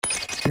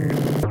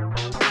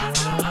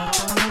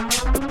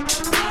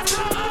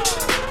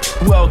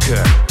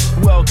Welcome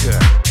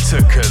to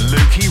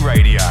Kaluki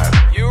Radio.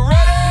 You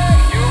ready?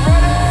 You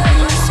ready?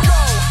 Let's go.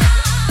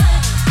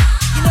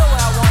 You know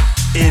what I want.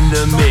 In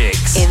the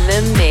mix. In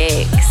the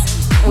mix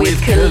with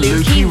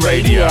Kaluki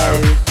Radio.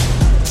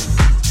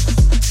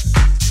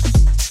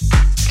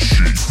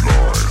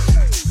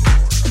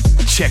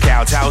 Check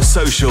out our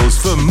socials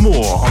for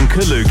more on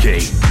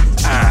Kaluki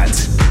at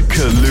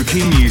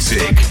Kaluki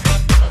Music.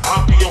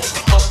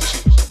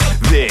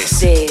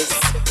 This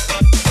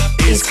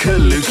is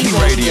Kaluki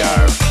Radio.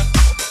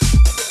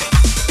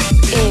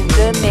 In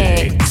the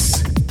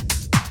mix.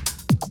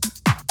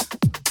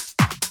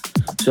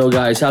 So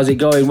guys, how's it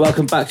going?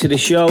 Welcome back to the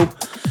show.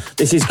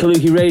 This is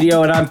Kaluki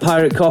Radio and I'm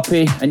Pirate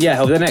Copy. And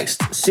yeah, over the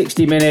next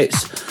 60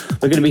 minutes,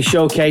 we're going to be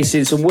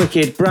showcasing some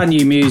wicked brand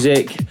new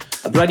music,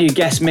 a brand new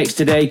guest mix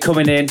today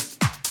coming in,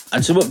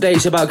 and some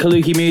updates about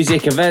Kaluki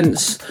Music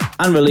events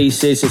and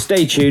releases. So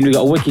stay tuned, we've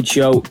got a wicked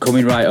show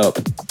coming right up.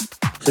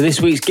 So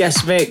this week's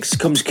guest mix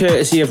comes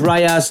courtesy of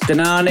Rayaz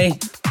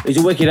Danani, who's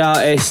a wicked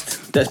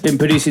artist that's been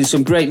producing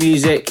some great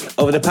music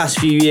over the past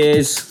few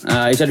years.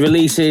 He's had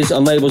releases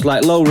on labels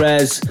like Low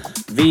Res,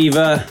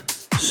 Viva,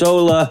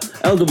 Solar,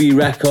 LW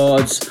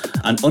Records,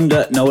 and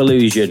Under No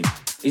Illusion.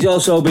 He's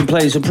also been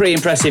playing some pretty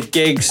impressive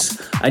gigs,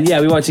 and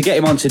yeah, we wanted to get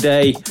him on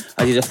today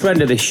as he's a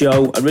friend of the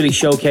show and really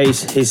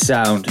showcase his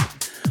sound.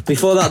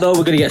 Before that though,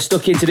 we're going to get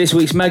stuck into this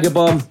week's Mega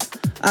Bomb,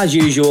 as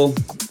usual,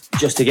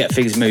 just to get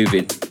things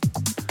moving.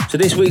 So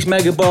this week's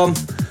Mega Bomb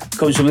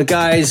comes from the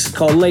guys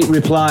called Late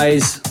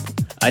Replies.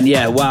 And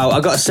yeah, wow,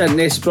 I got sent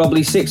this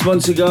probably 6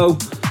 months ago.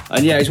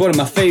 And yeah, it's one of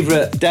my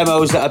favourite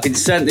demos that I've been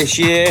sent this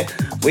year.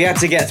 We had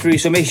to get through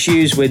some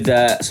issues with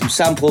some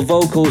sample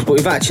vocals, but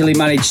we've actually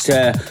managed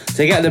to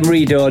get them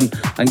redone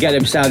and get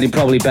them sounding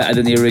probably better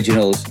than the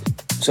originals.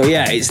 So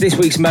yeah, it's this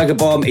week's Mega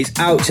Bomb. It's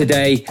out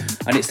today,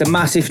 and it's the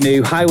massive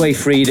new Highway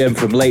Freedom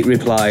from Late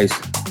Replies.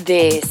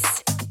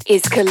 This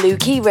is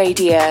Kaluki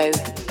Radio.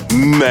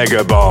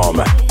 Mega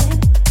Bomb.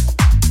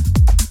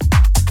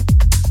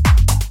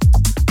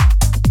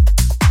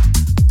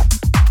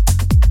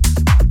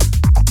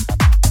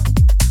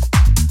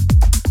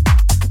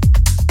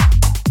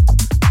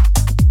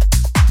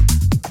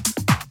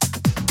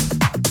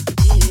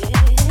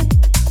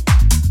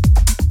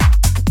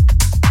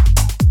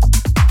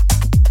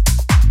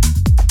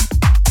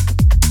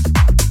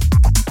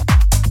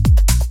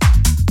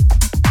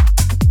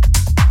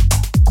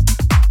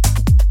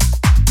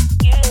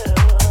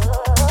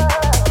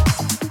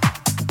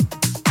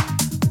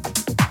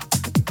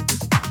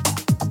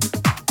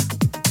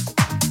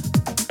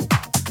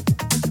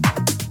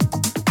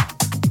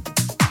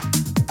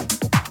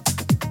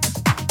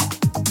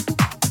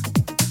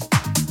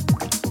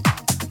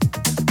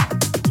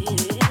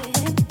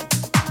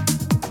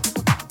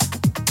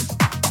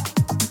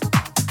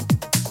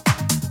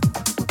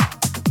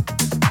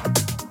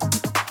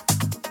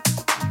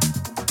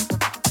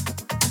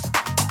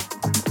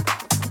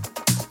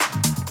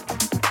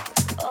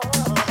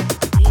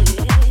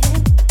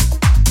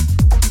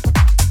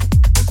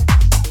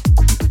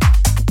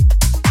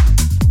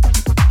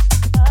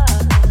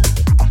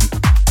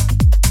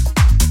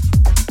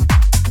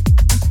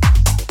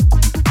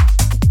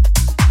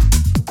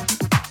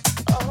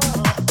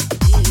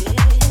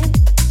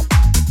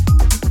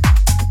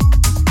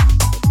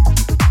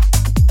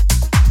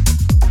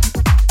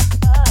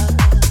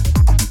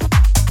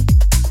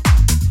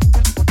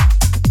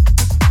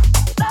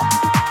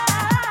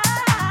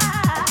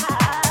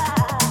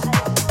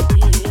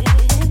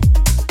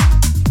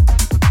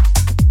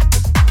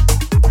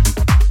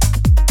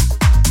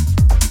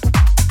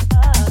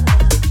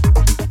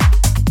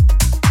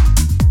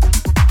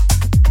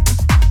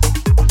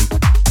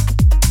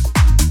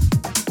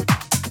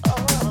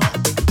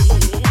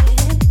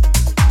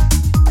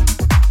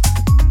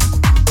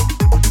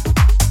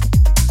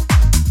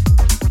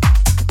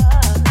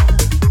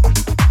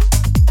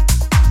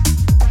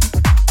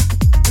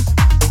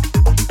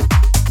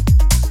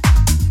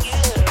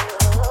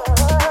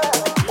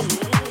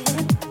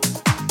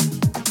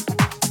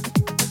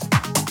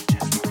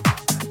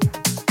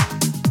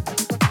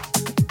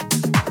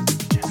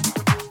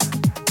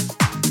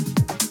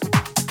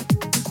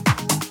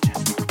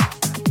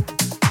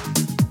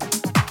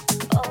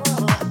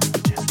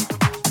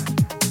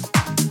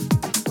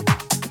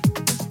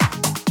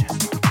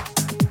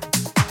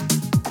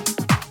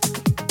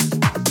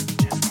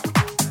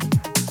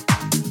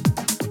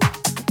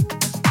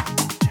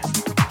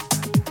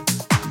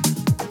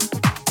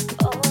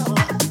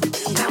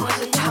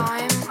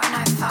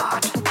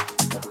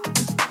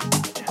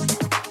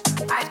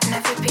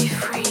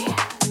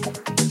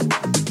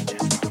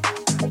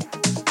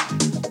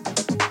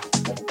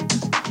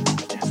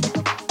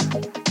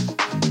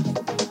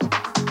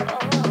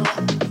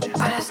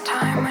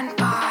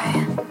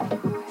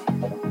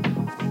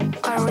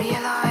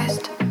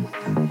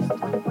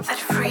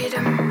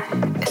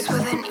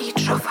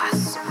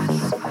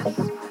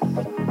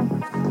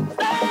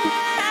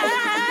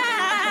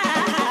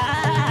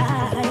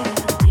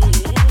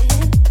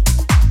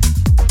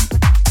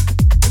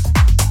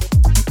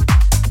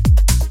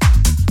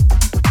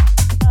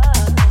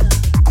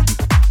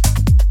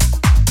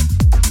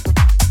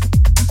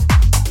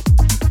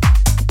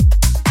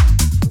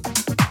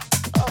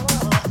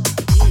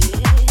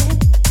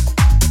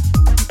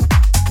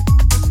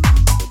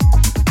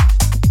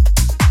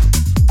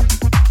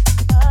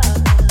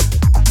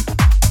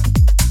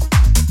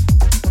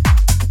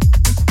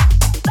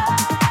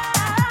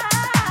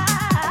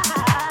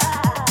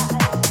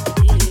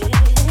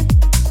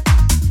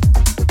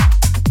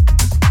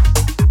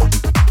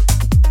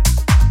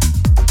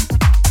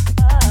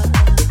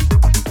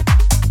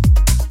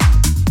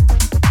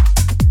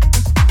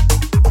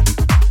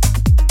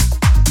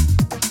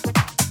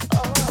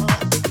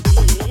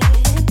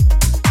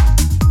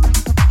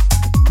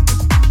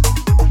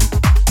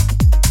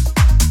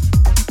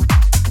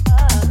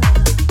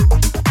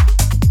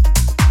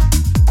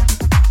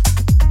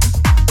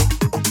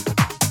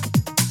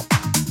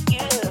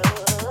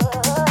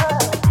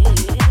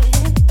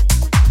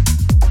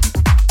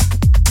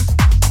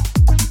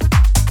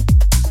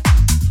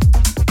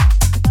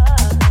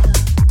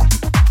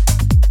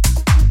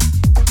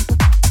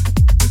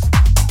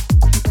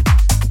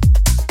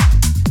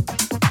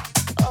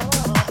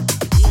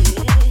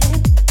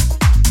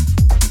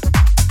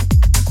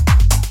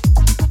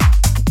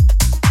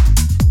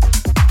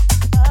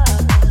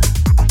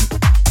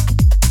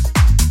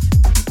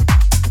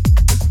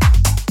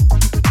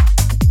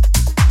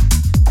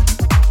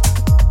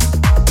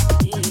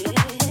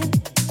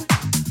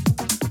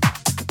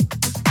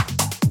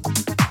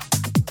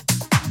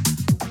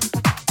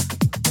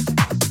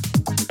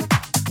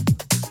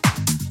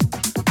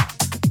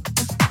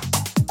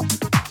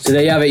 So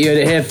there you have it, you heard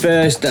it here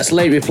first. That's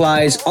Late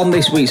Replies on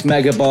this week's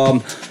Mega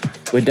Bomb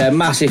with their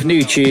massive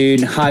new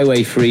tune,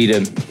 Highway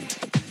Freedom.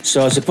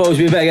 So I suppose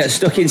we better get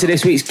stuck into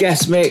this week's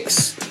guest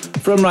mix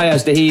from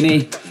Rayaz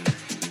Dahini.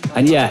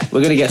 And yeah,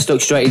 we're going to get stuck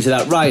straight into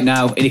that right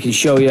now, and he can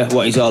show you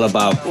what he's all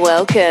about.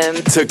 Welcome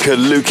to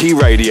Kaluki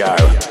Radio.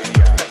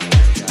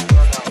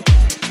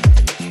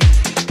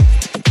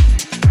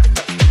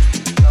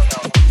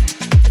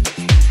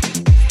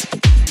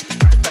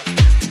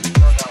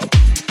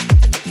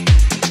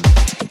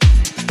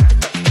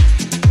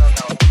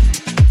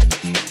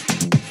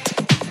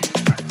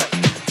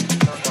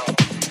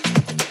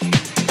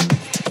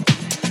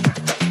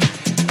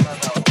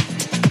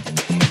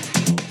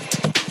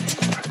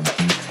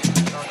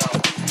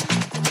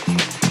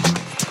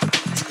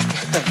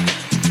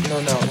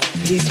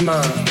 He's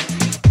mine.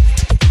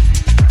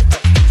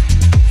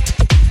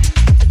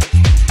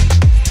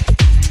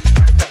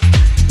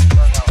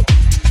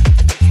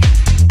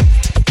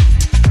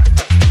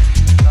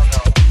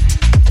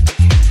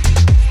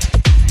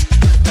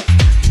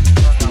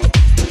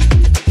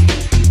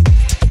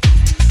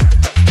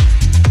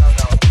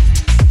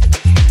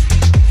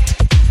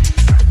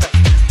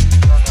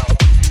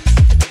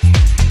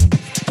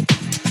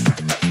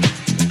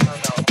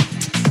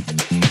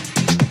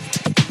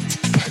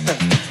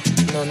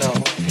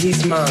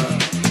 He's mine.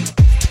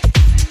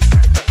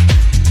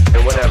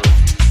 And whatever.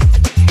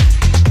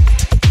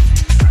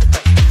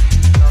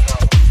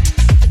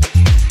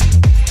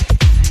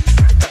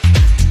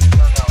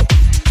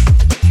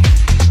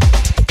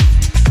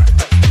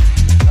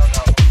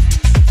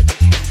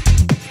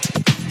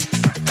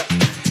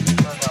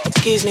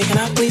 Excuse me, can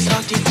I please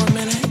talk to you for a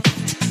minute?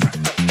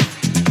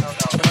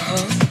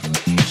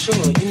 Sure,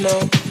 you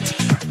know.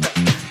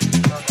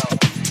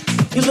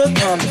 You look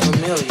kind of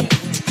familiar.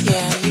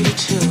 Yeah, you do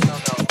too.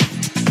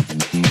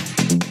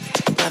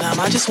 But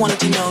I just wanted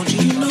to know, do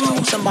you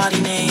know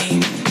somebody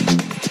named?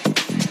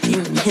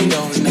 You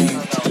know his name.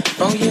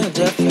 Oh yeah,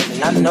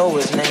 definitely. I know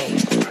his name.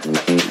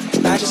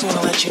 But I just want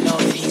to let you know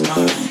that he's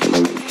mine.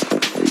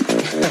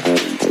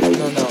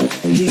 No,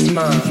 he's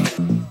mine.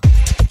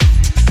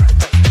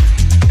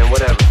 And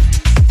whatever.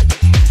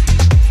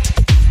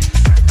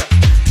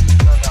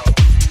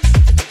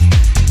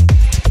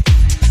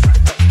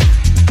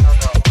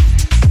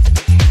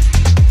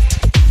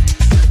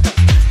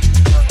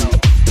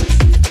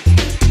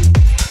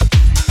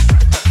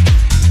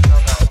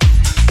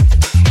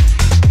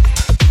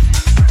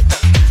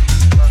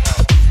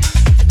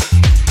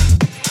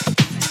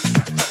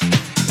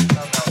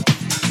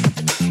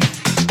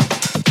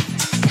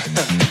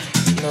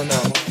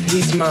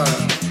 He's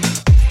mine.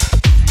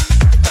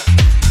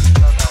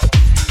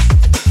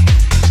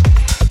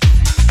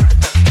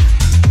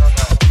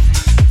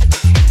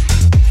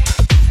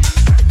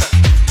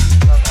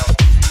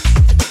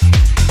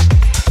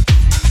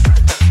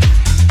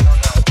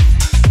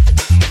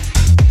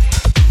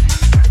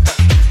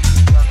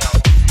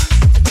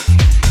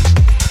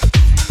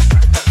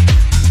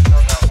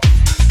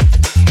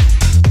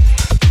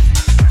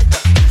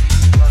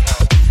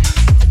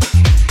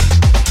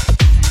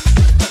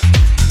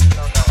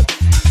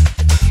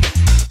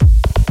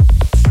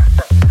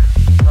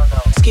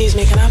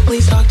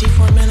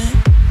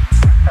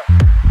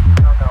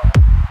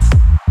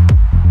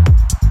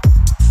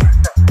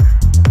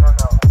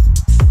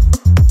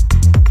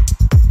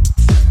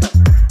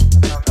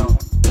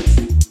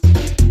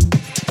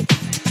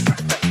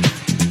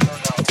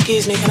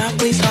 Excuse me, can I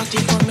please talk to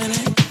you for a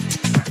minute?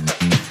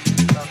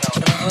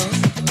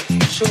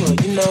 Sure,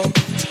 you know.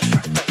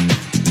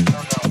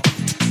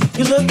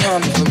 You look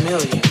kind of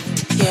familiar.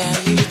 Yeah,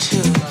 you do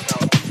too.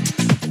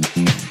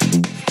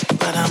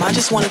 But I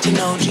just wanted to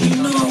know, do you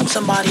know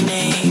somebody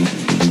named?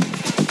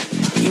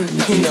 You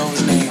know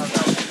his name.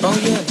 Oh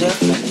yeah,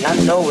 definitely. I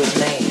know his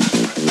name.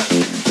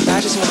 But I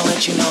just want to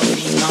let you know that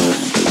he's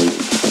mine.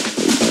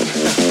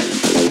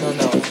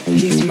 No,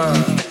 he's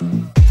mine.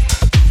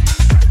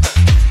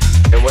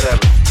 And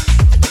whatever.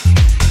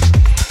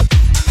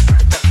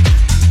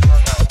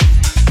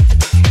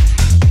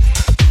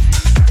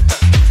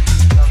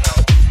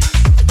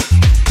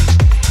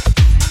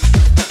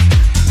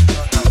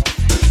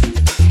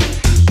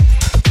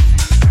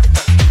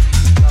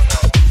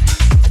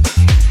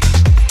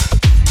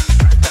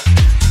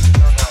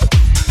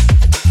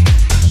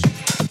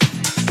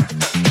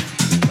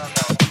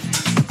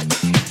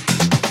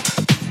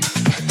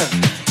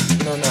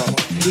 No,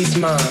 he's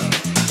mine.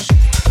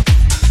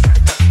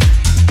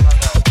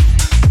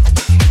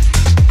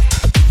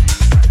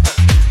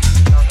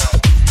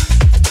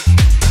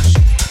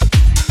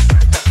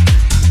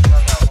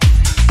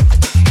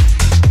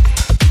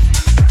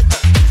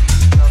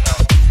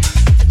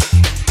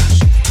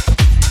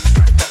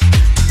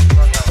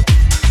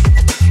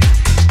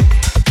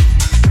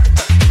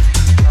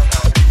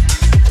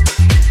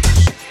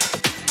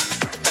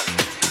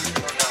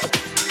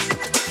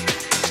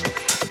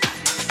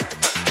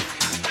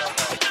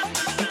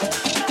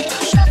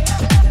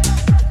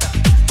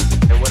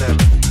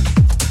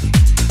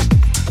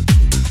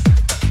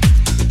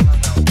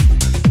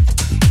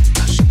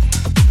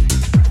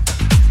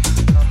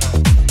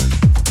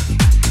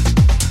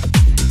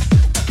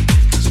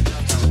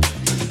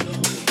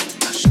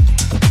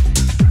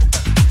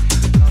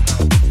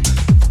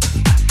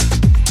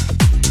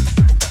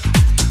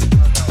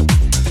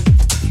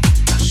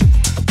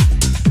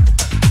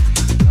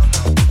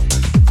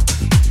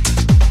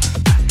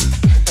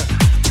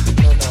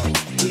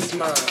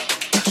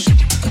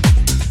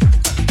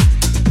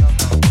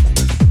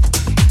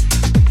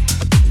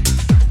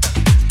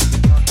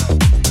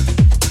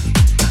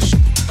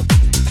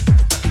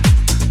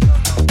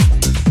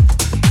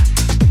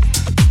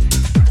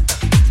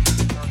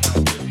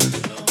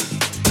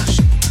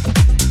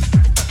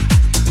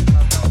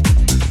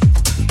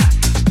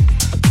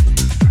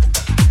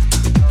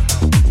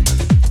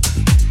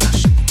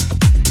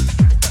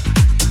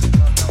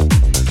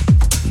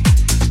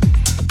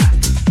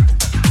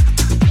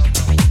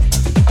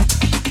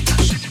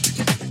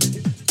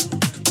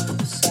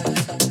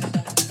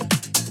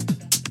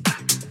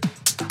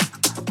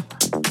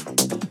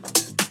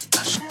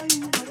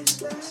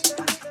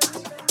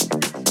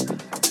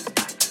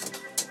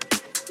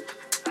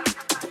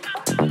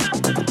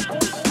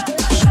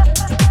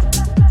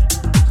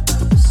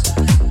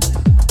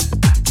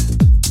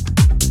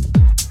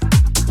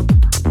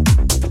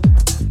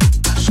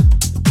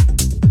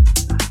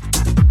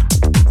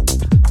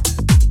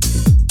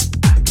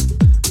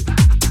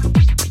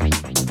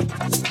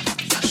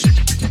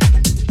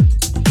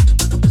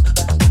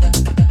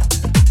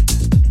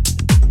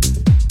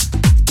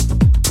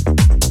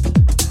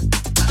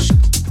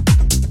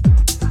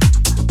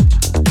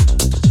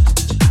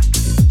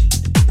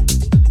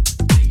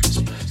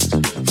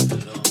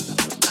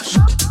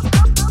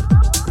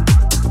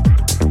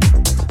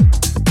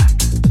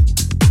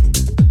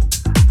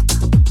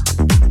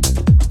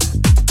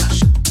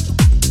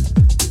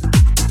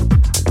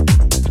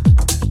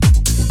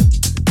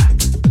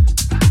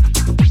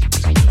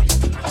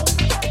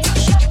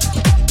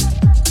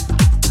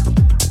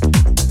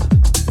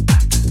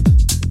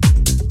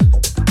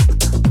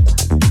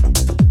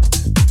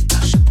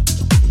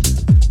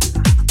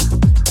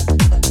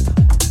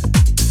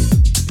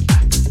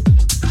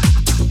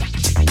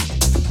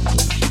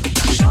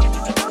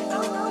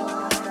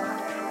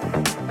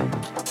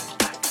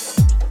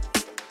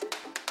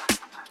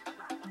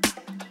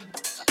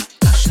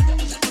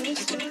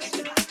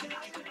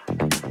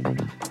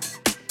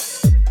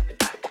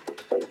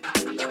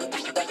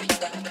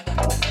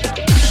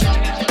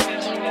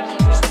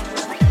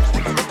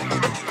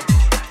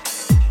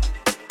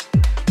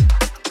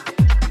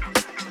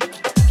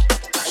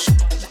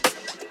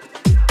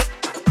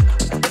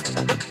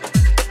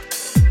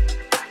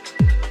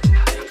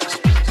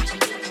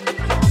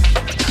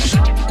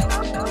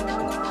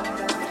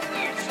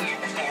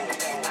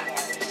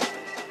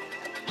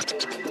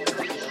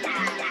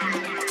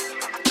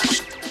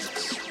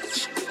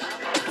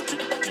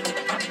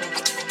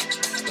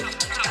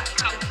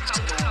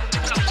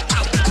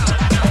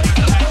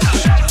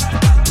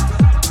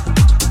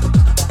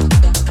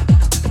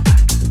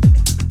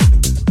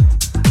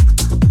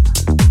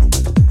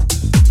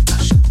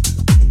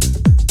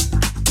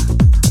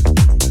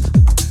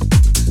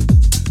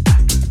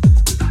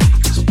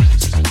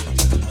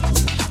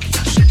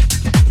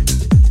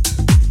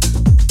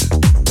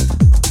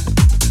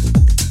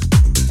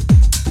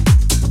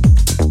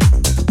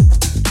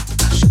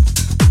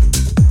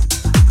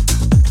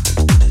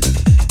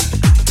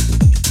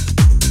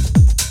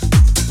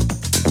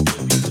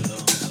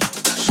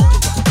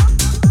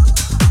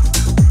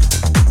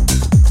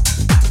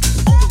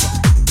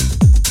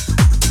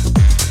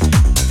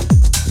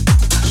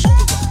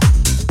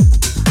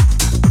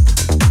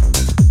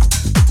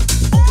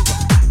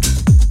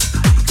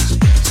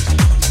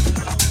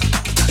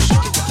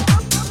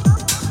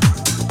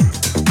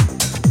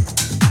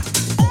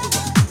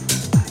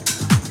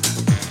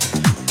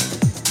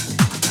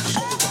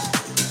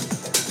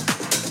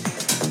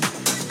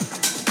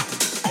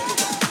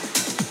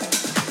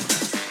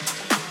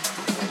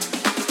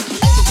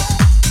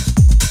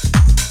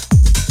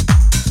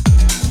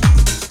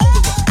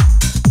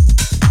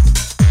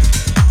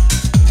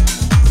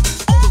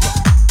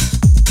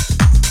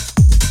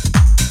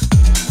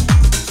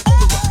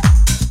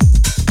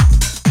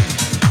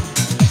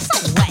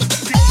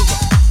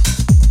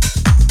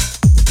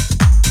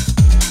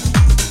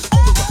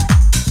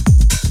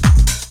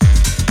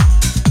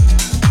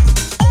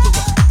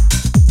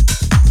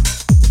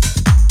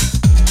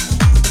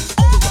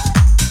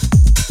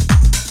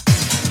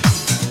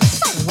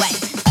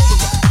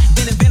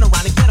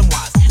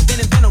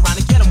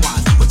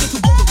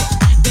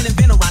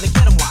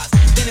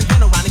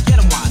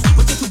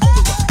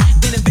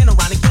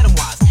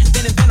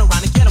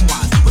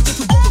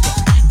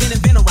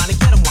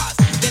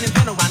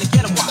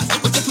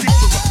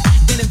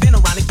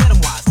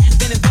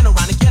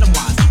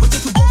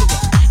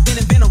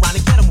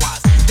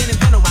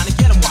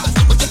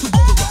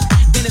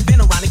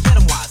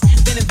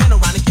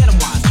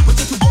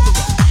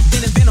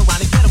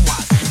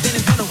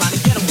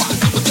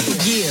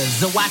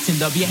 watching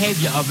the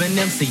behavior of an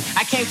MC.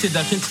 I came to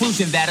the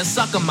conclusion that a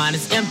sucker mind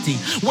is empty.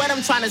 What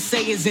I'm trying to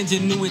say is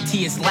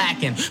ingenuity is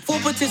lacking. Full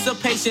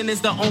participation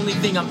is the only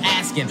thing I'm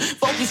asking.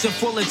 Focus your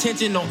full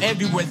attention on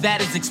every word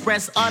that is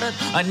expressed, uttered,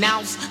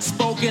 announced,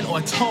 spoken,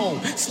 or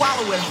told.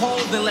 Swallow it whole,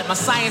 then let my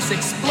science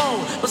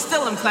explode. But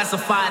still I'm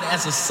classified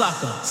as a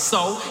sucker.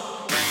 So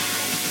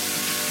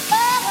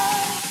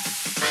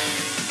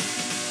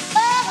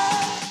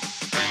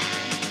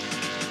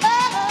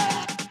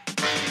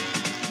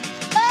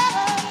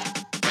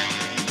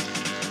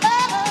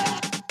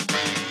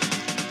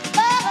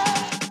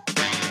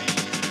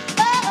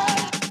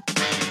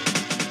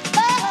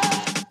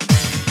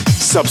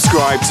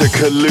Subscribe to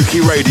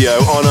Kaluki Radio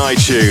on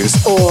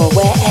iTunes or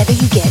wherever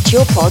you get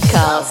your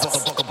podcasts.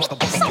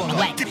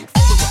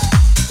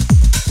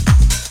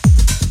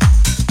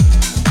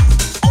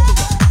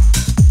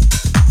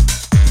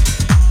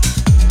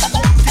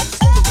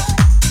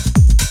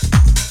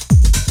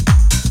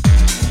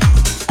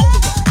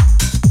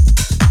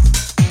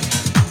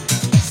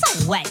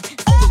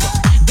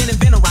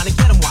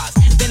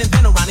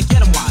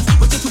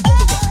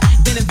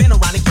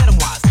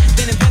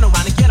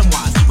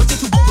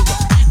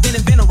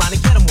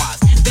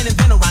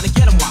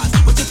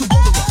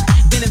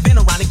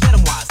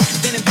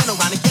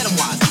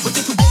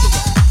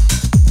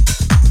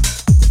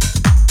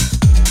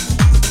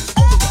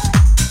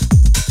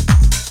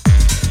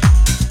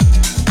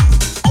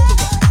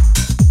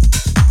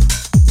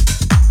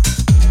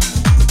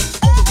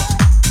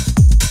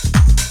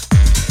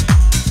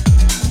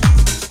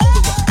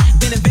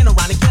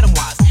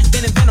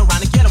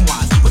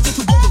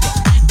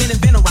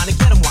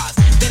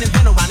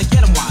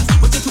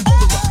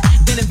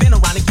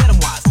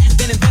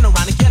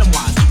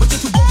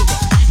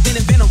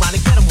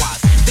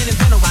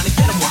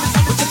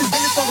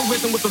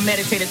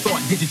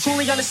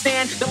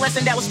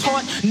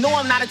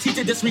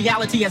 This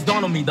reality has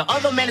dawned on me. The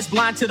other man is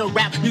blind to the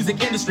rap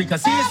music industry,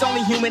 cause he is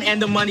only human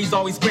and the money's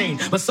always green.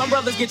 But some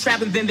brothers get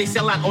trapped and then they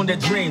sell out on their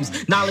dreams.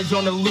 Knowledge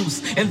on the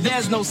loose, and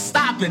there's no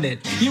stopping it.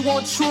 You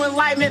want true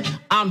enlightenment?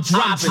 I'm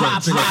dropping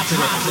it. You know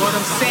what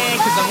I'm saying?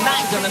 Cause I'm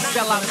not gonna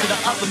sell out to the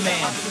other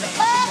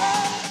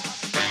man.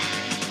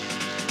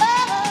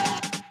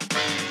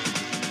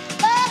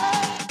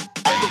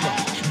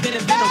 Been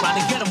and been around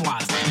and get 'em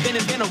wise. Been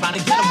and been around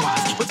and get 'em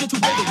wise. But you're too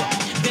big of them.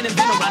 Been and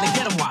been around and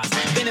get 'em wise.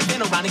 Been and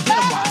been around and get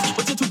 'em wise.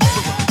 But you're too big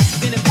of them.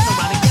 Been and been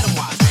around and get 'em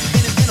wise.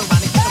 Been and been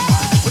around and get 'em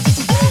wise. But you're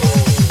too big of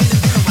them. Been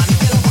and been around and get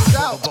 'em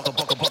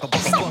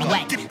wise. So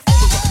wet.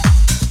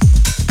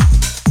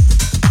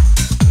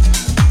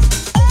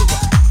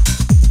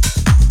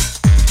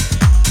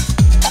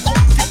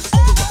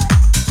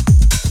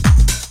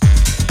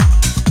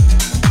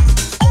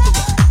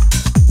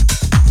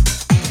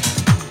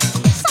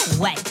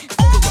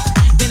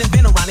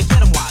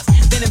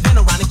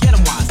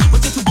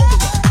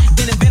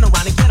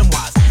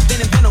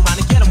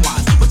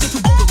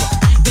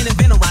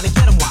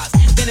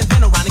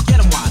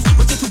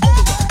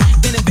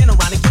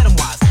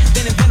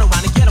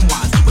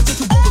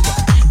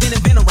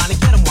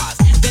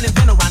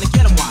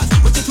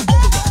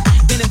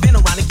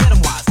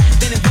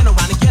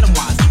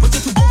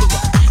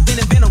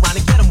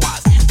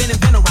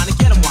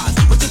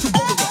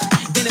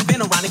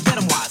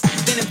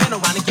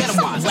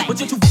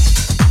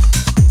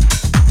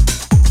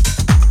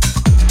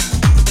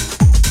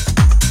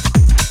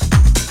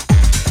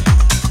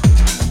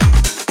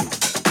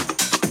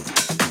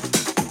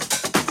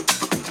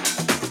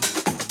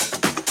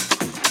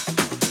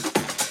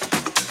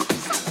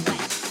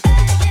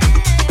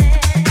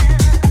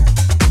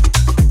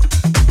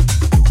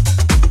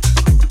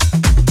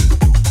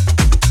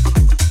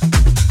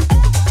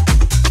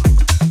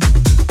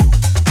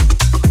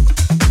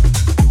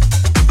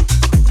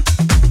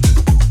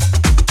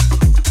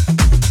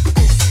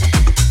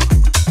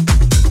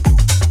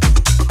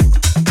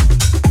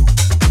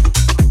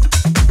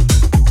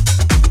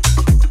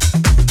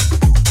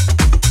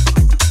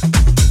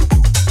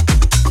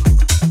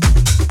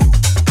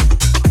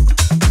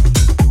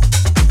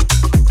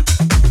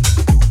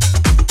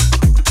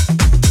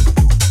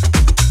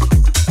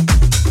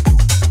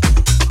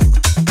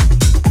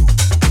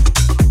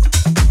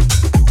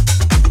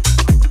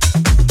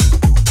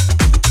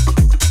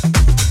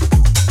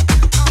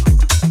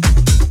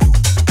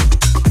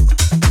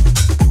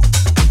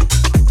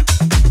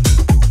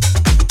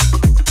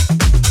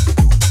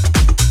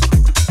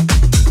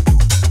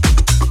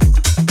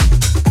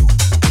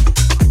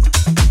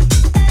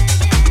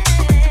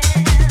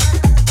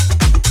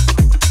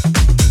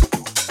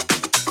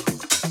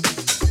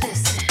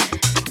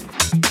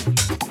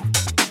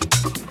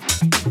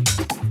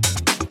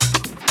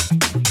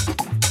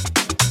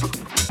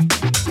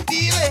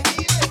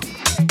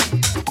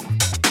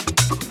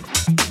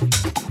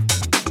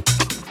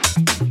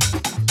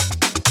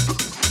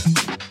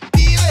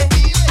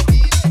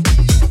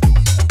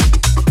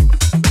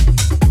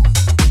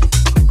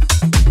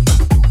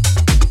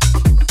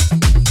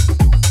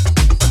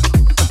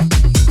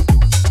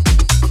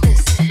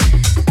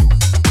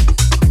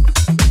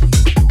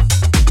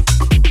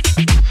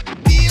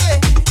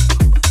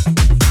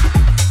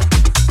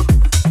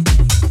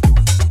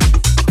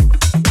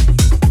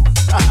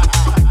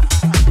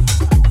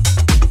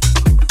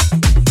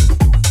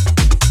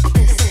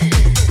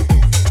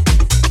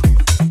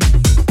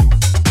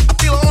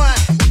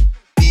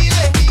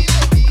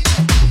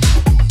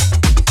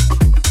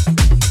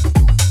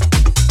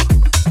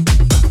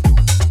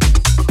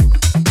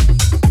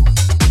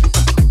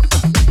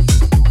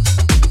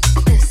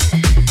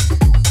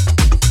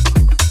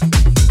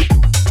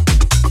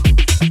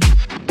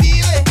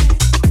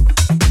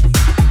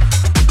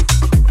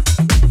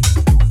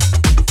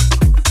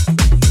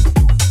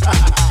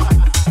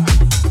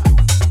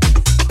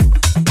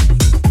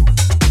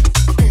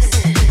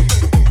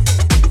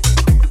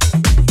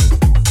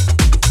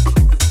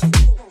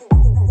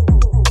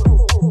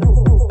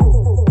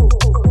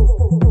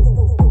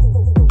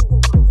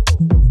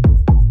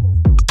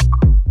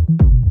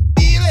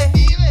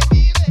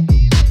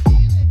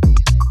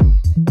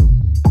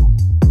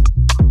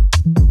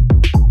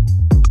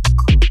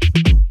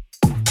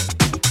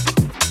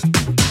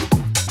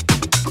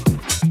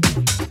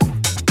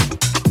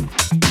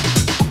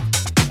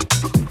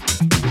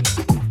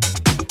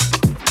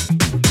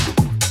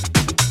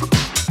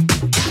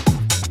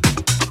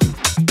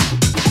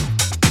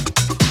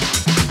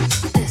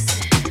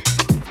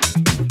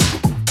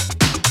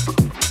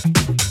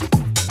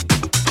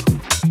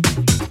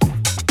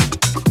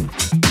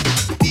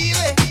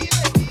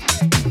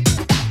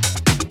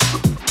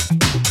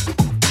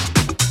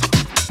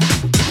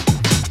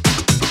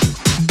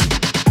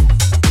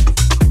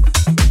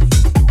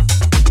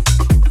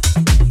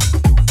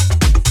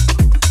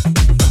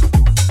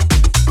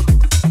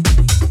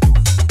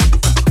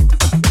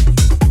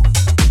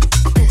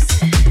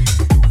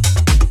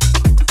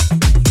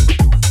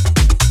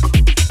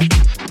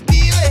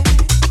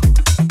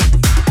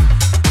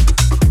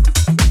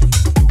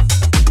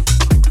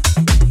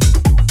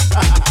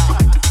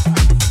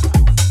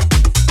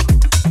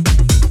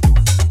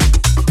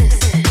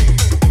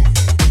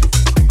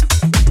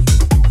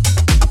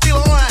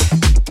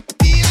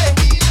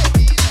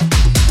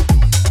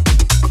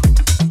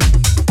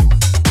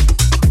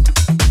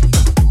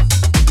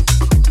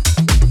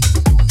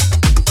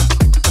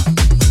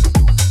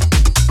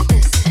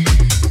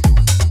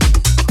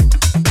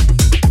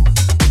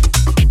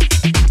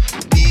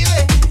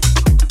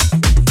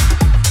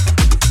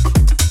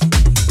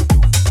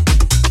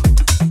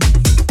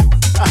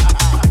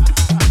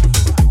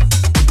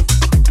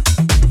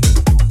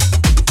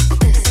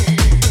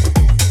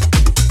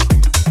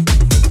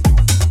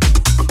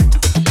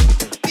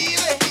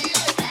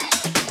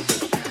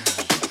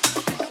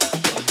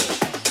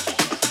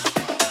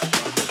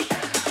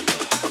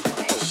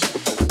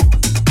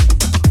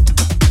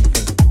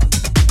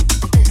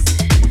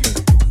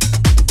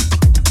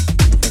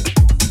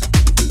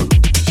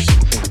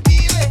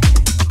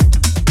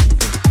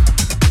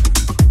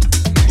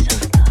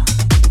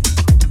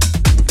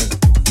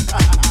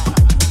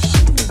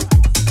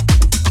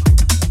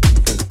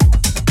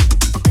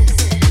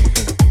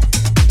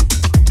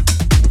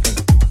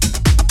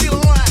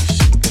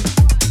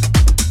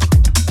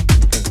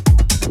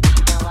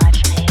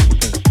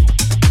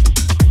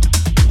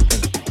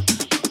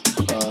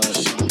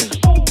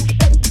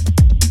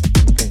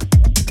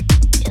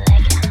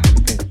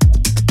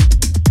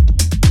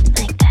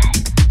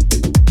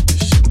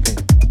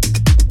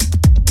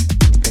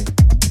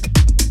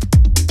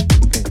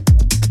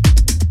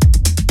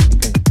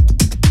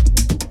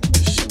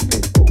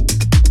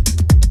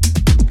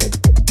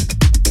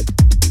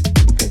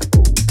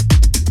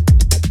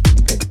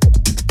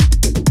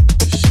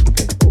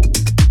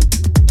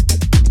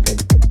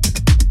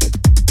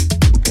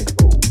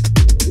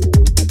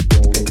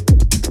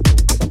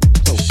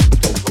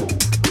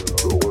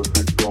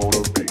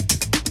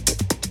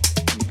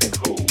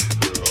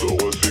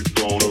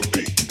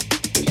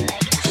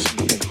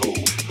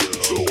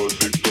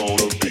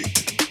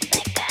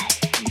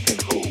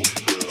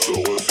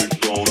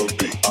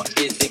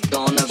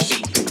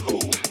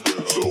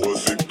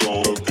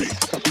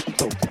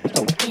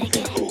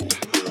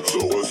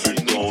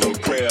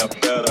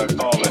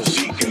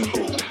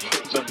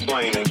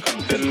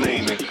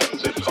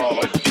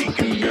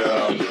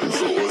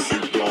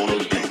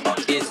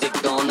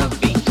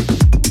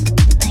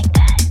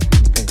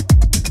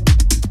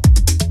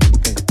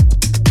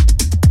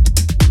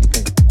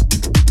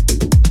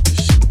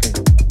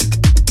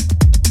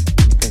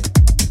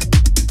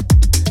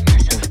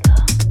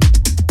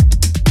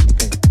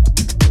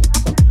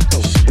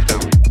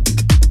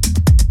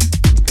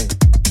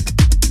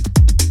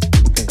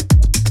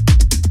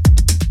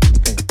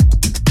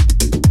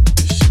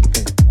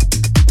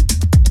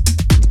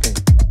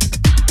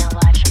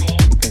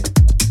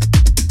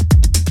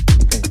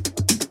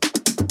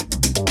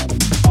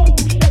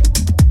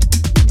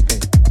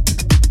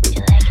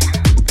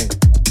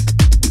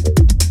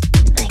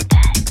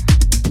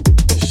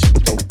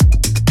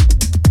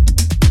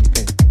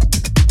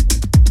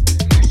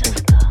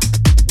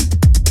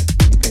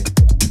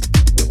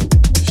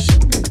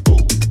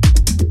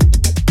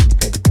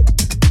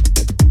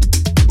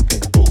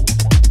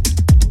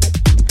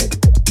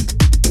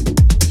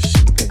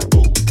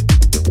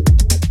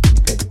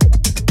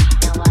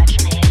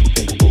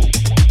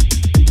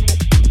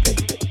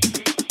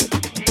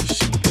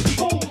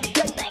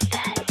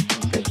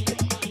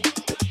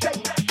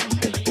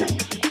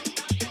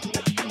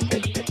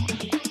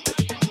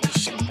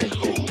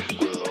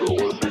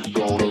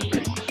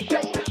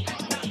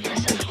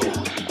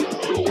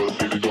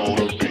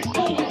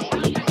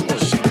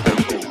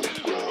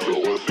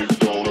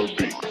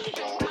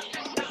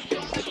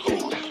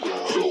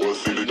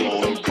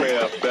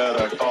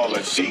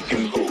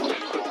 Deacon who?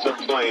 Put the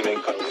flame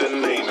and cut the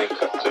name and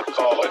cut the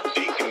call a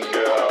deacon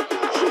girl.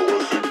 So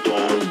is it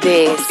dawn?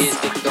 This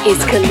is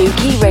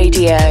Kaluki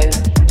Radio.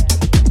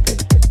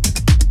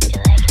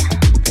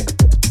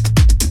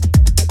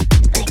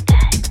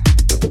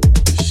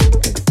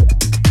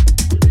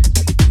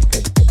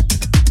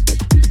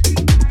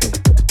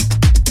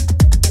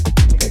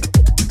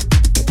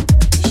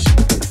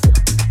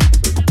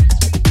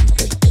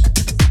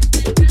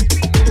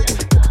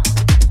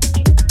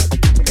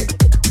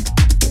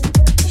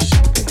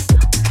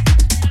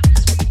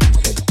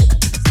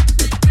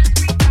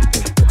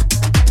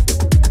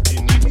 You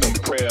need some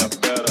prayer,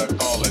 better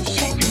call a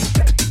deacon.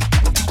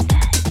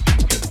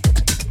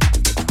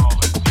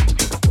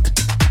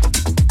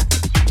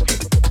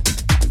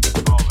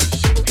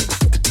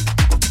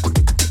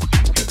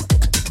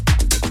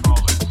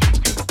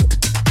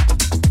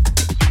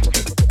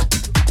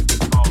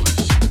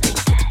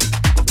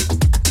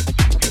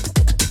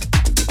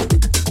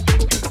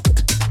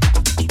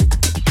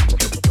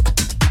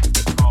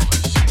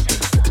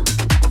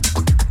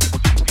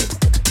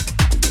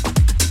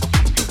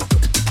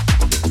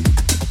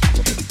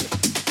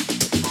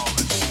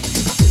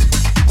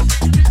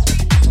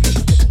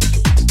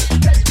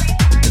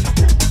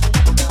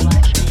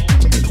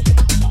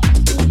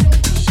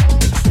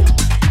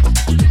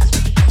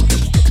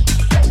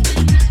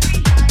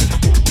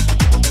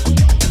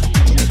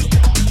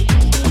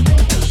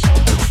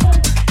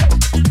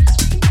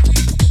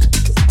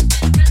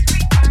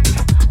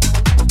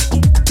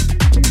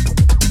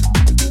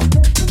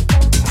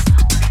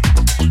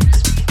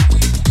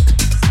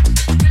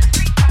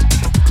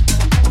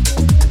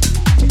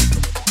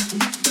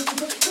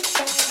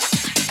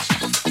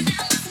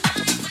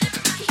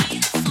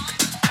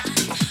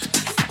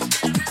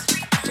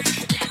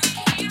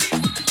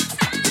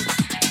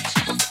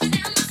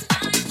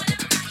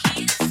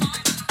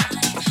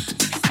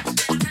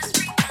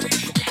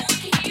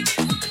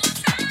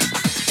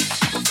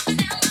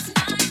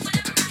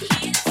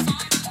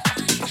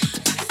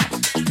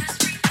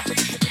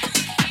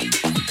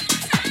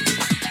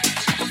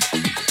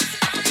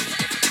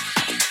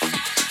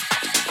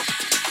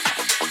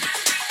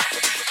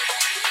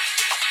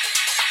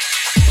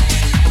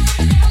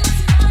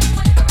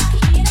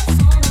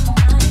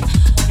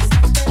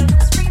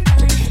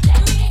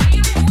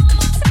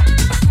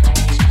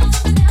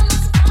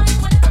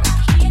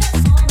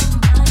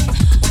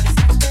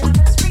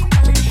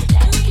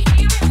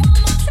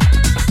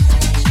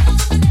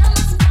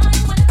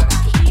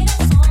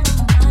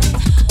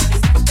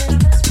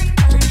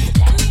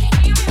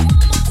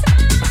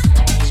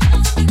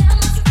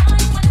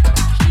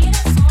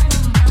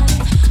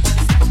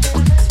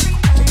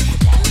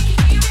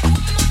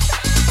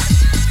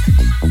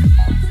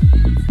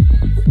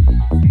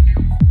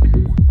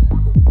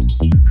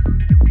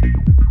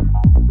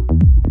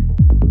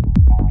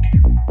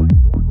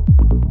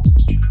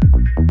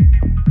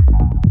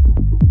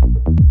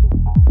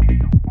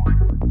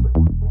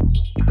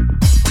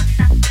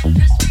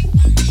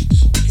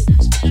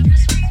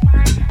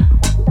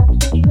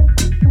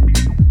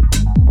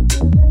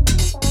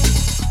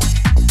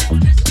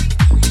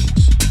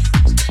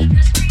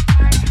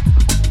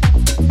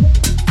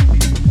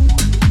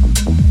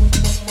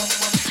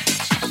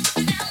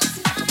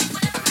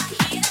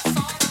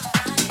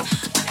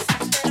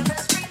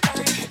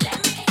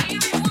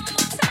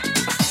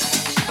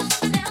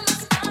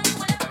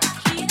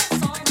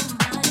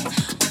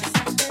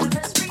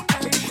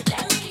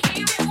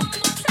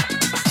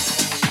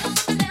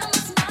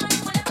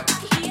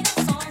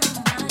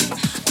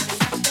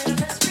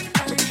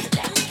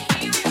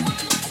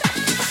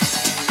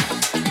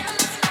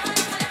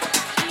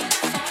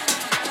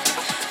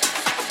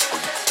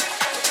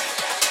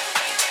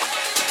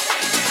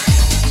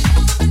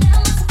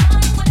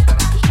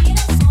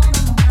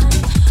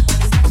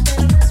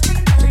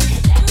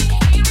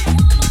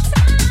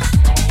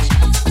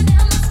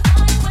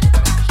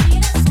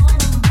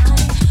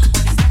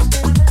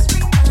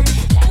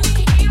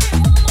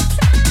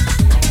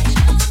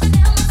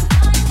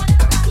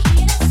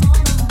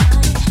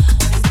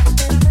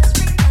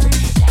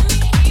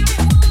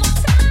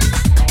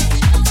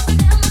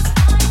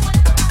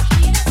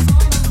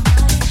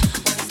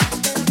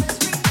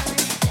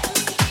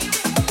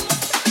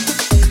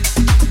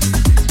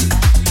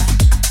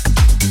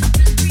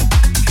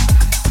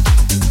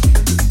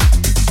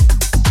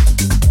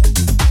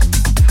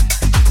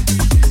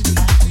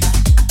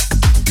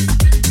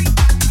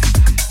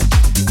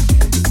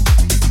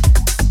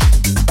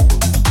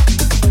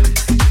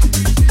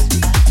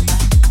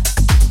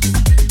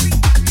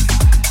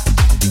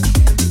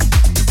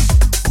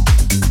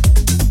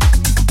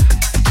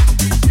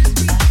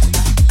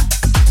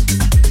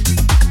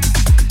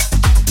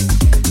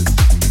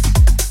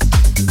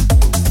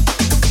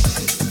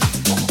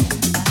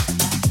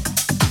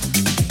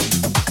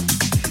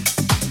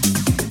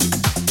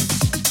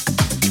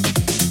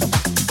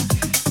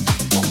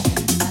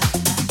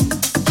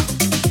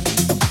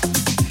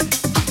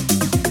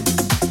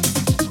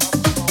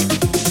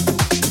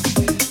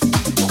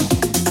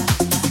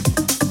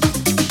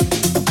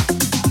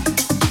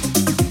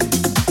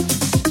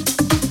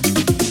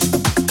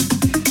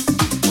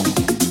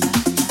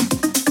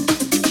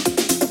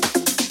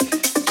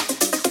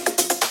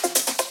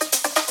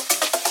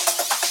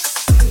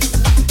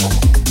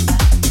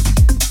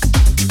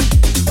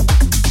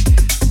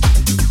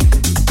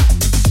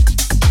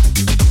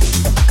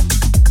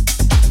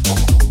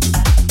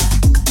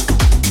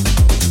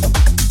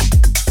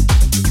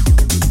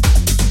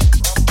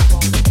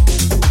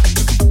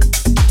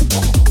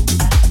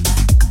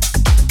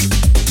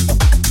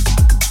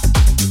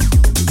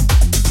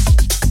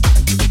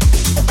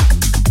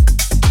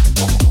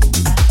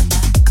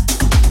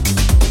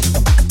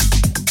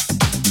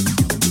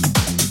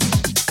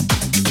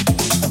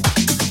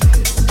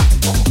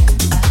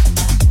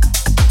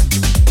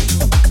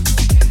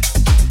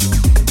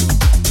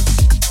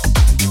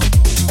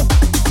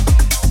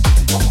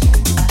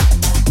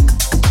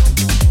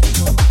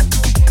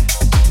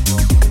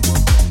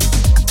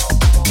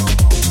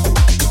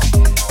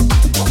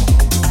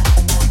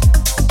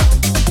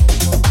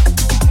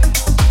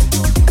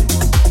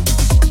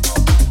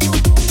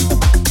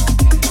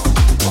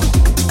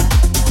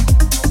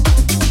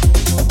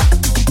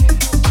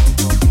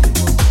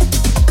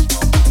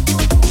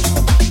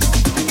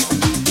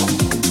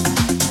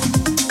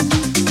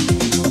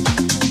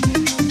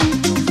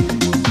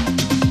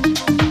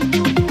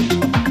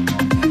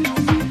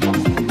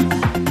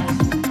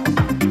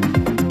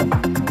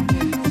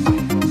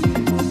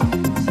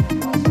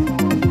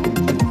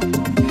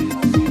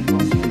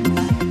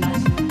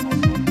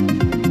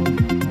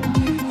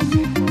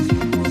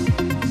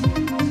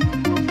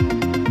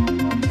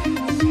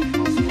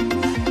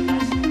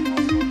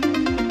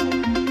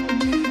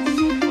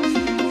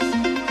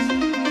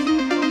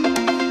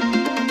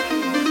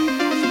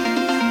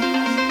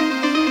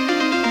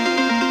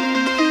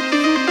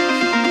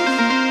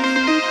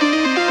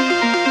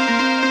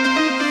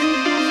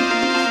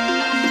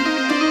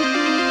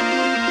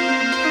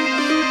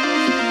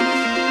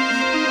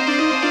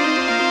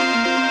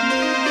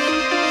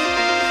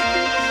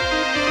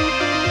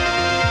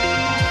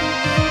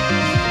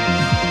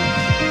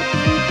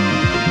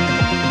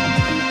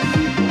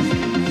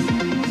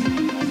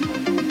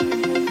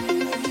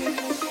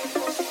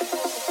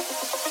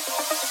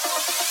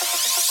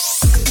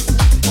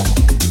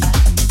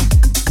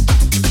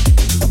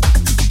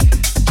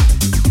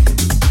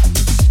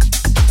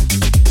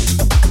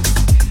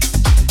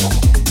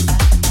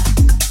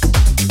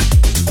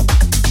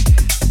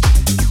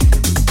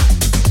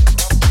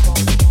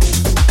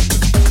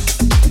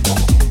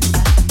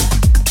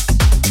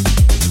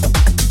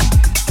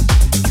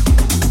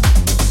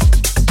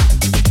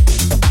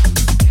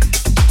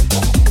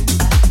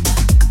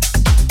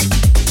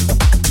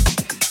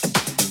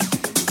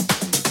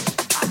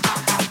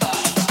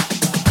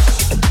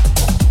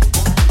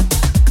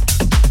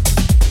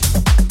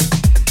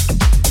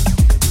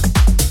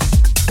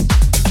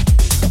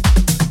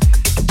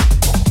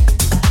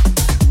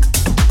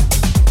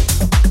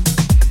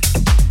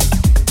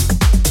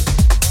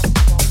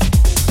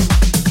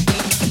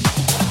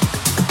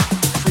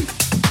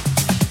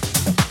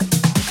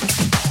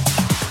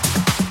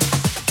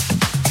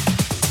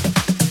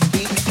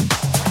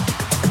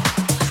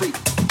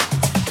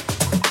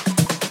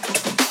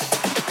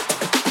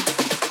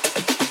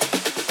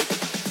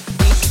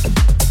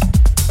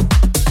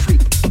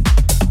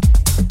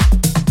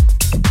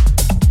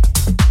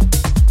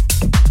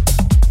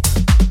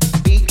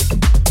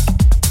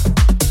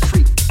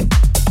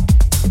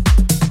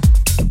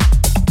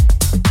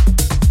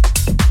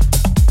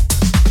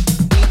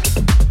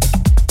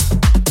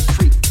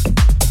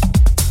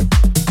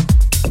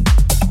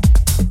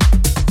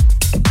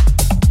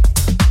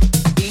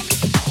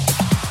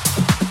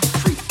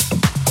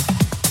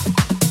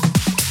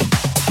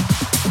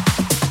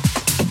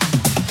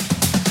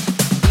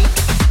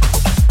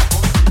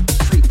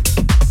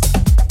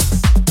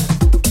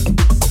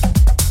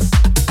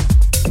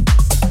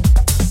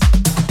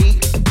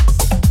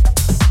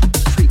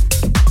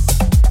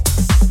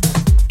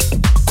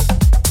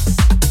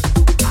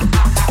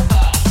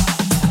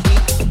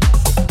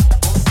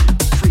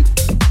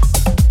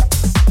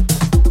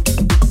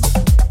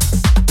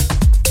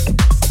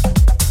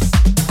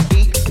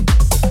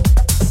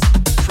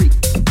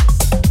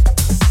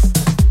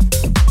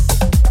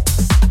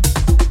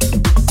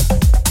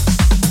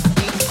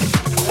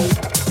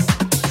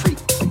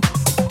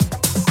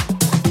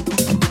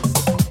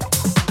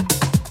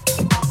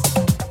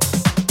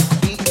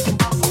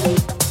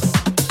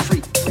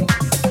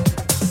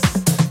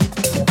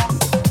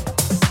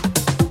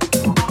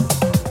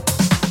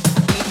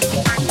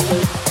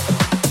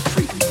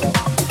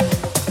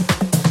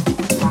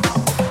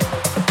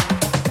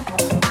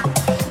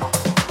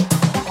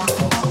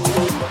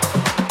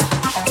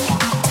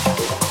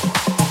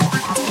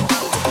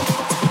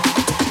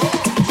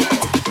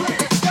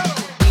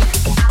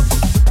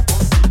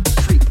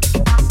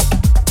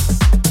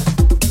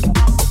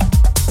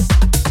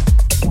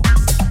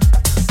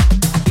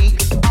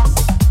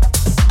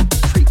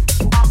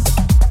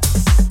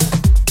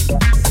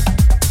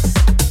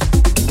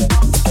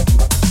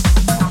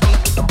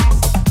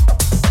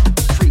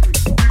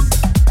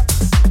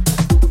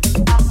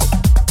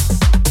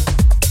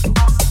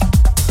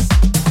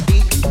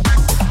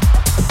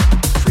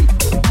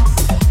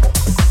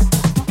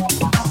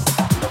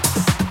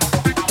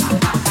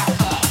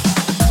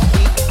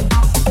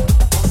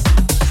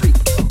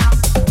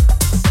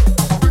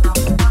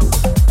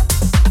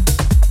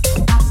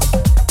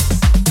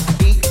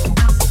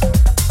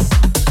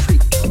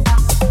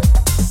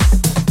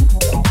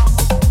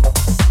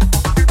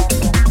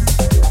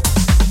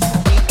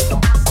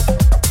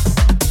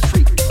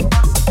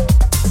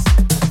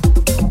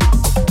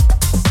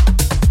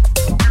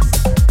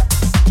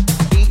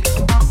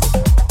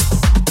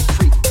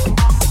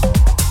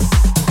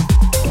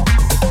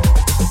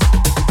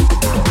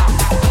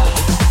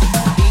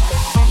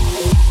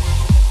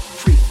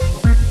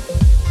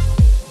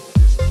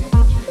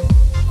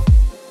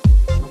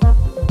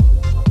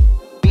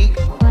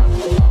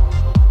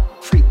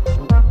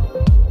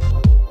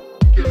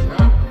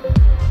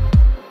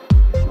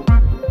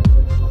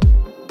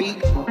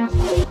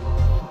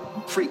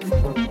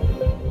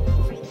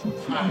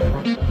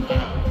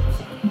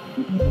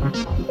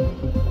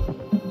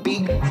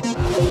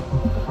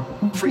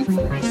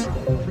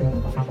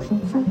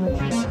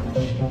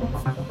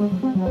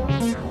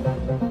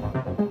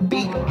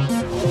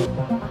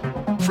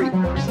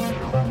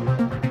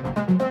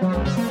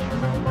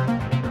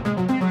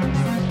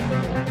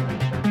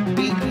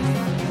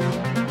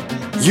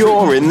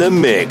 You're in the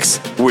mix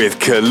with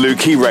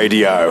Kaluki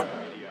Radio.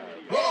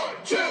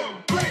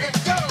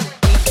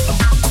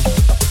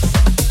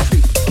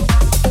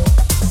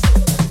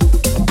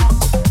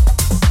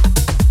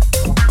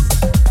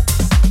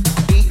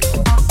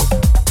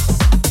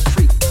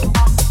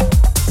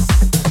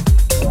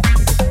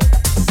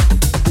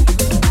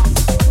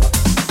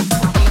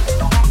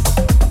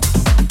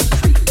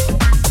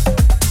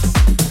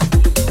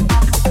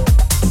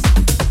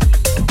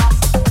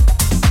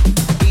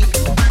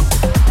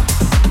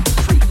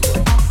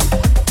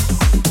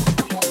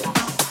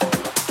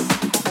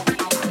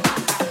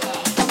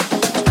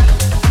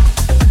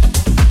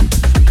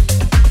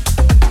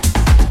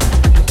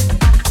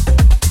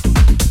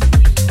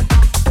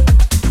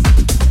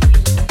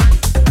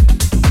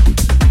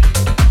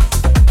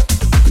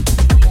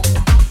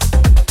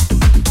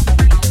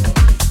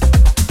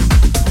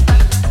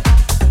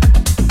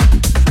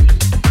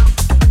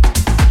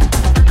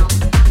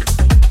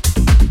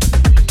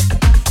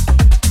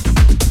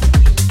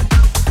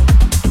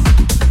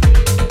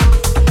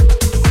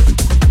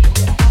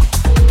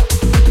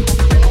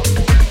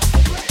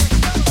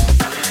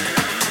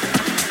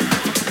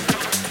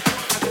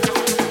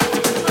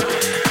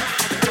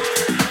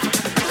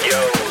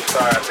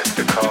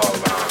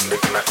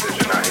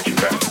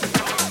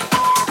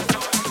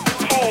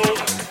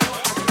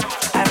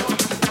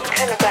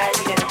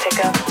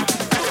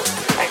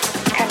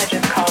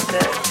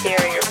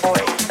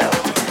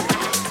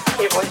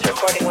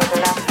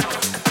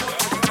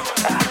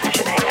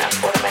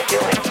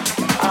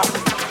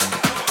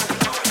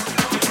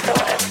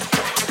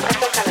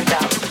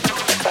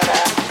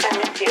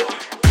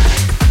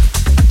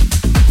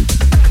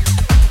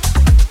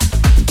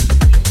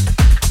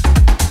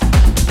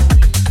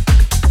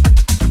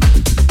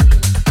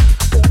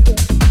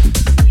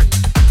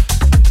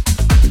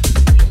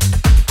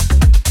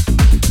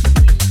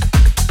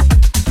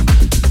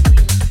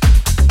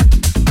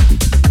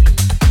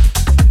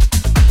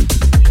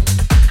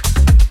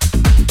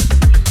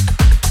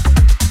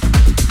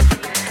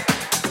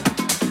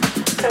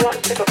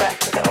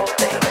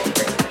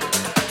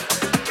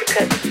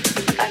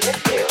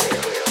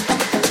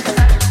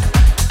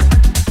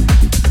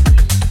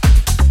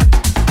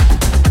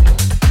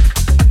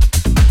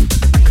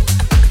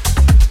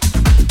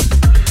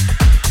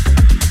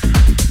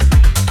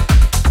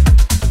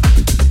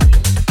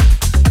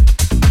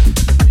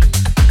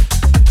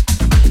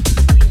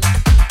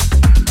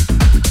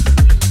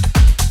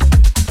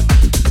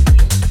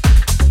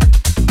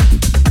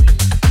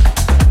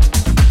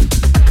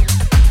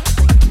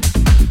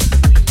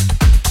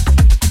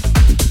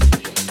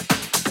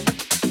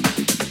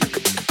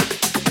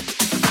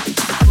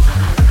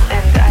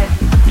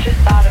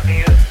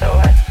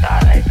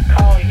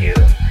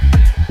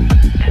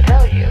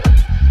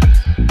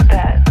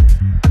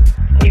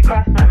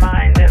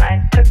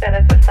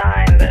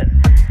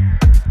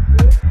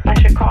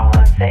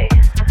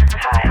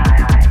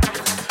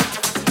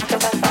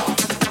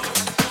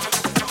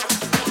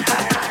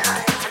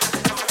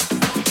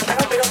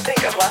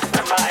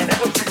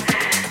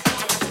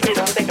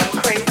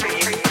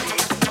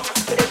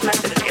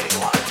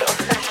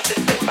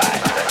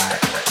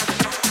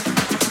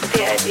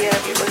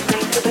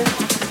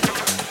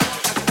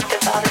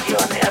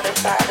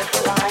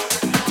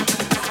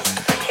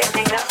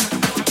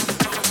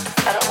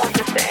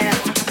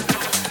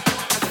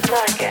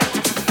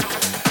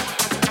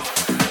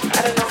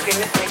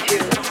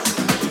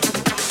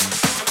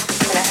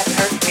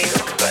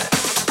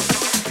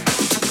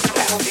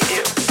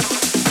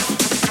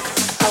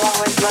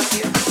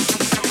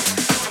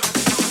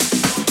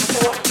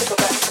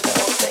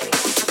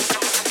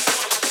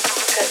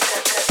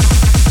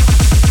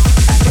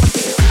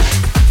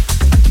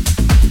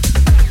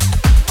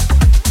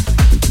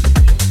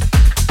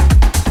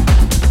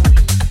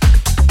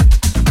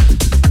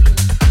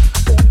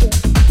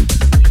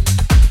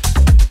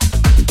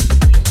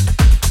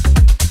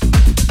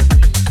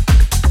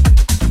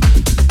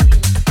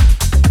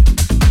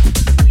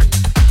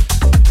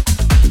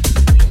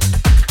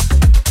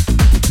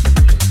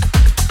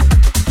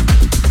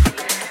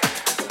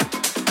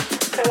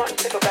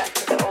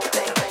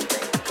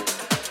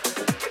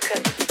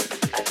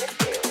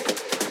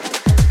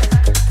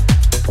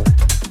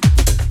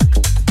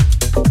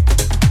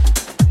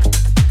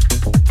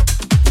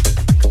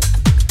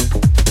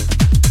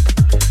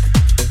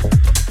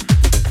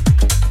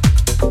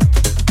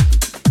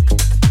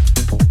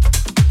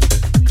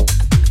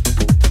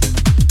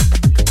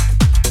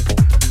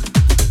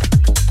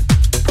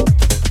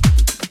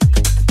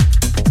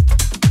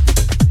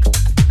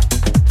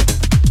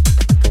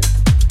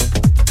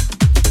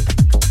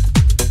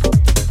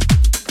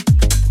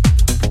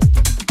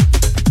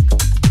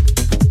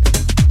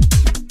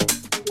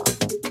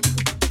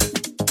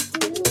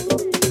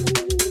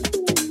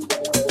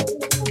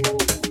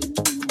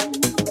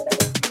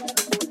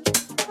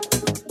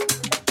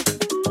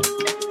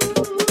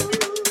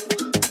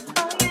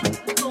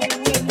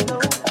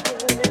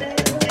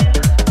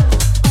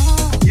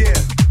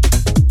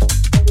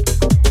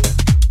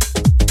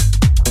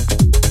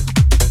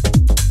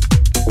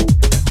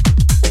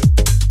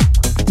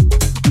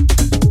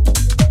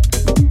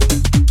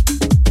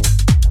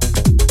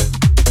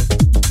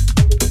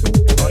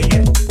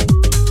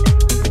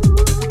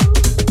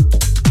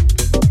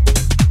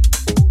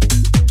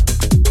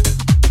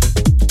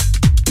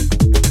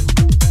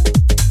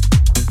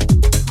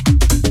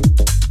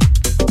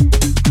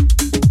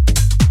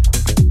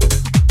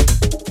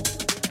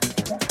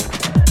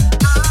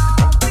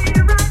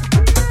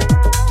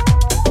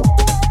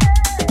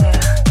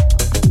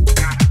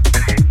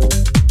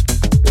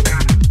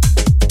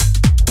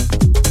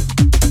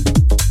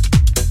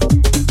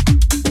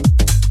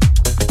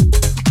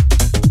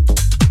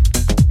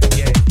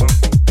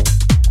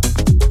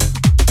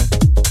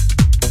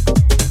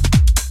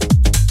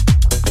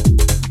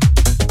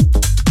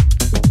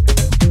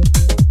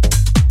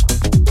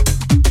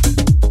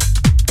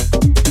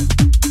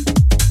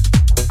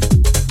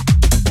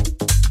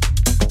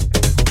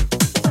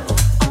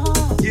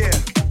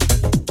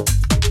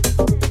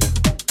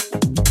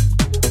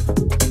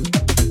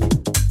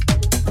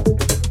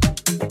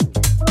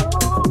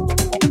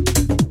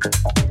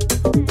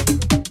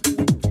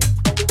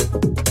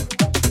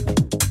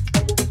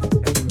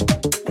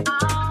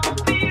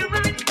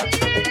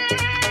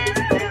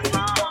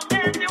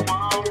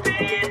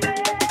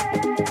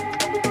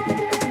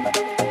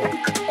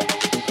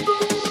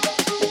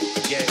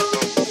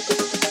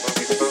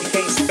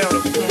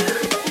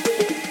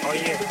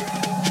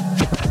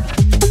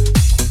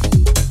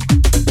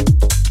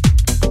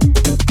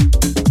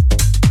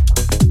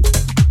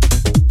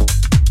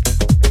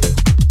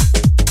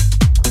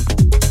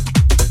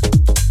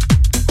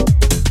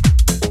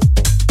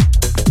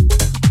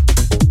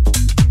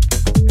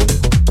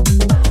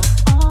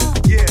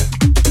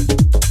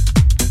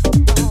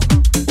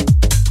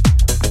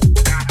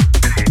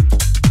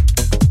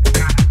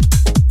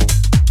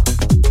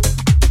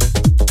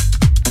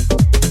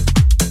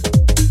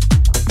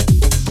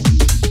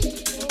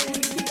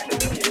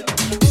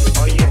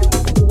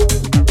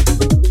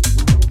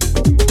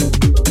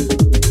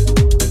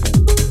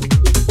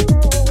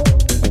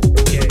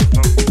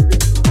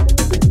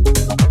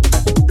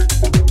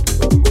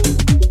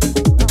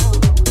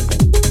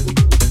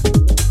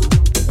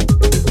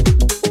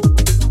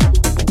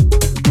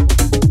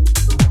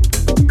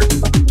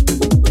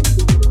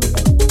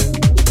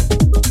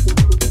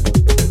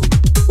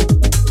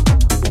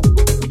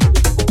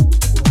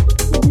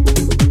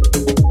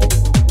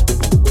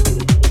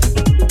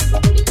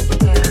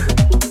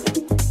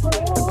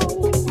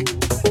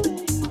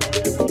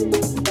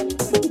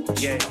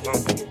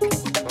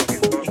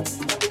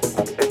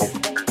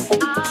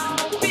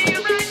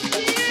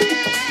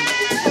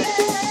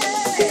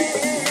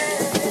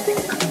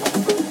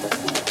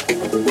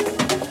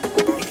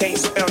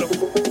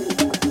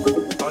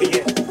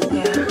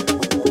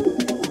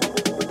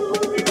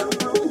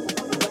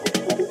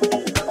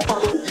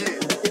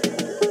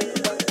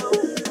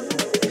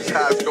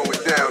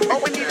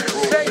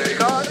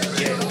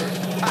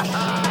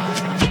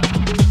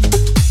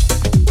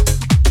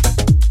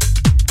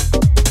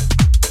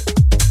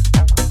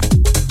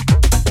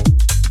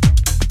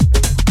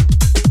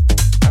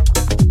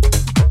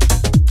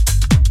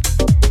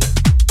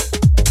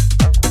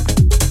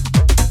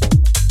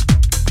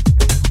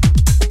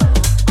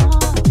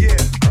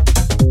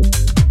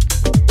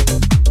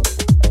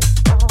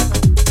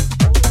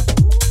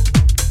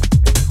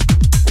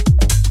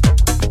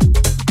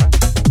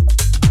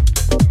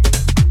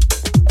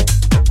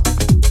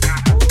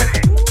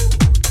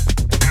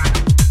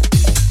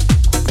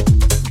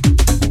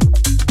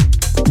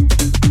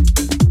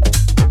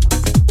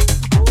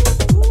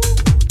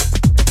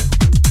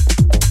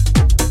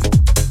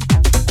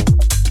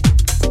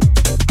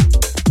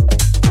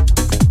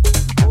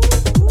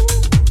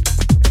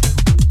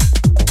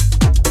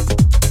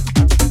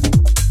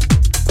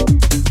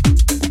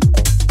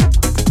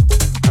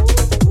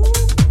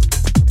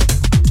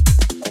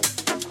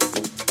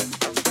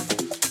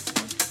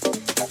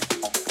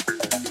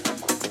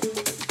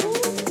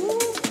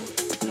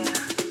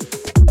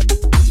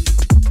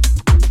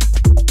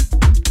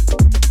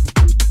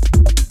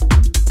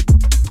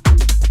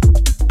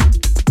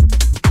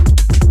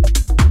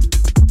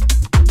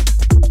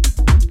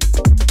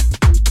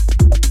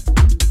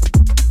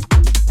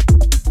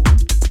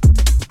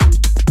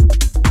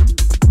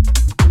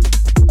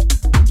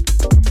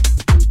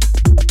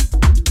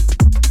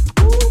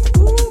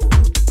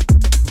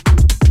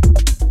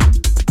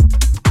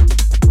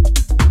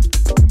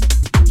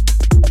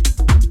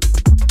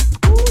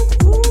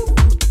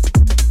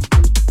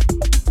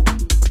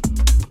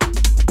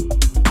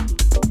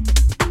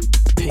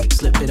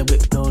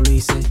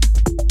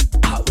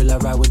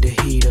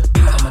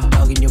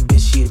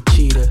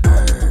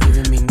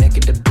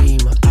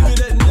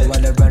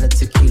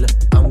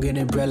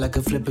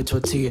 flip a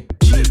tortilla.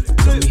 She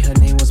told me her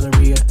name was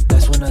Maria.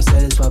 That's when I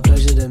said it's my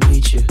pleasure to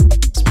meet you.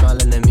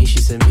 Smiling at me, she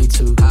said me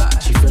too.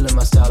 She feeling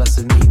my style, I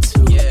said me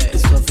too. Yeah,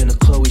 it's tough in the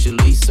club, we should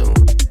leave soon.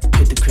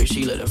 Hit the crib,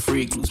 she let her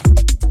freak loose.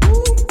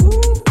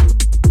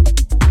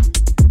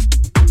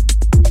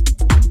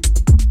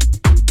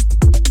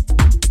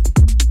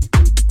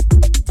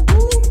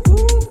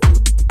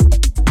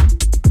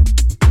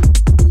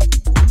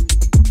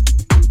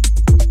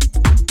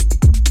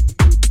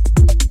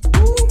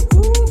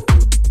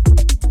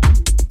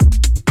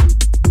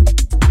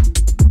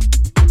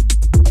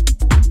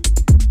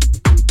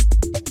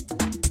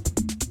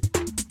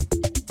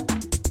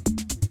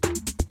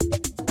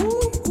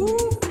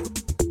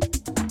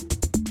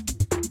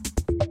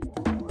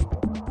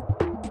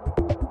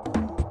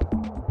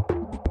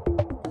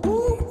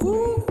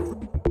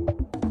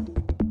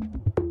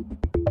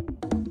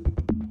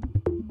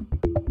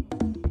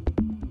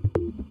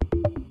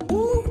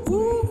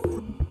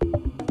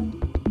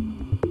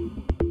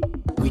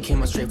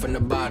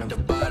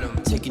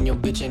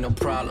 Ain't no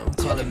problem.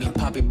 Calling me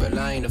Poppy, but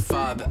I ain't a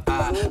father.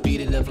 I beat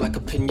it up like a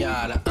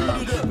pinata.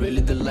 Really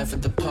the life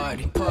of the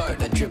party. Got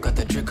that drip,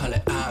 call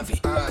it Ivy.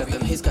 Got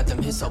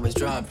them hits always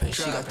dropping.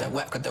 She got that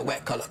wet,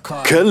 call it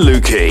car.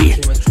 Kaluki.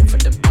 Came straight from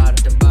the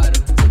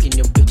bottom. Taking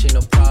your bitch ain't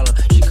no problem.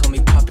 She call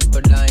me Poppy,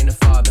 but I ain't a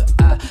father.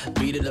 I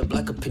beat it up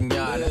like a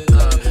pinata.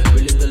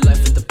 Really the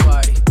life of the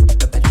party.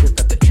 Got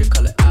that drip,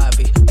 call it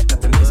Ivy.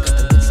 Got them hits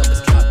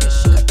always dropping.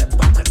 She got that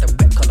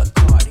wet, call it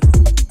Cardi.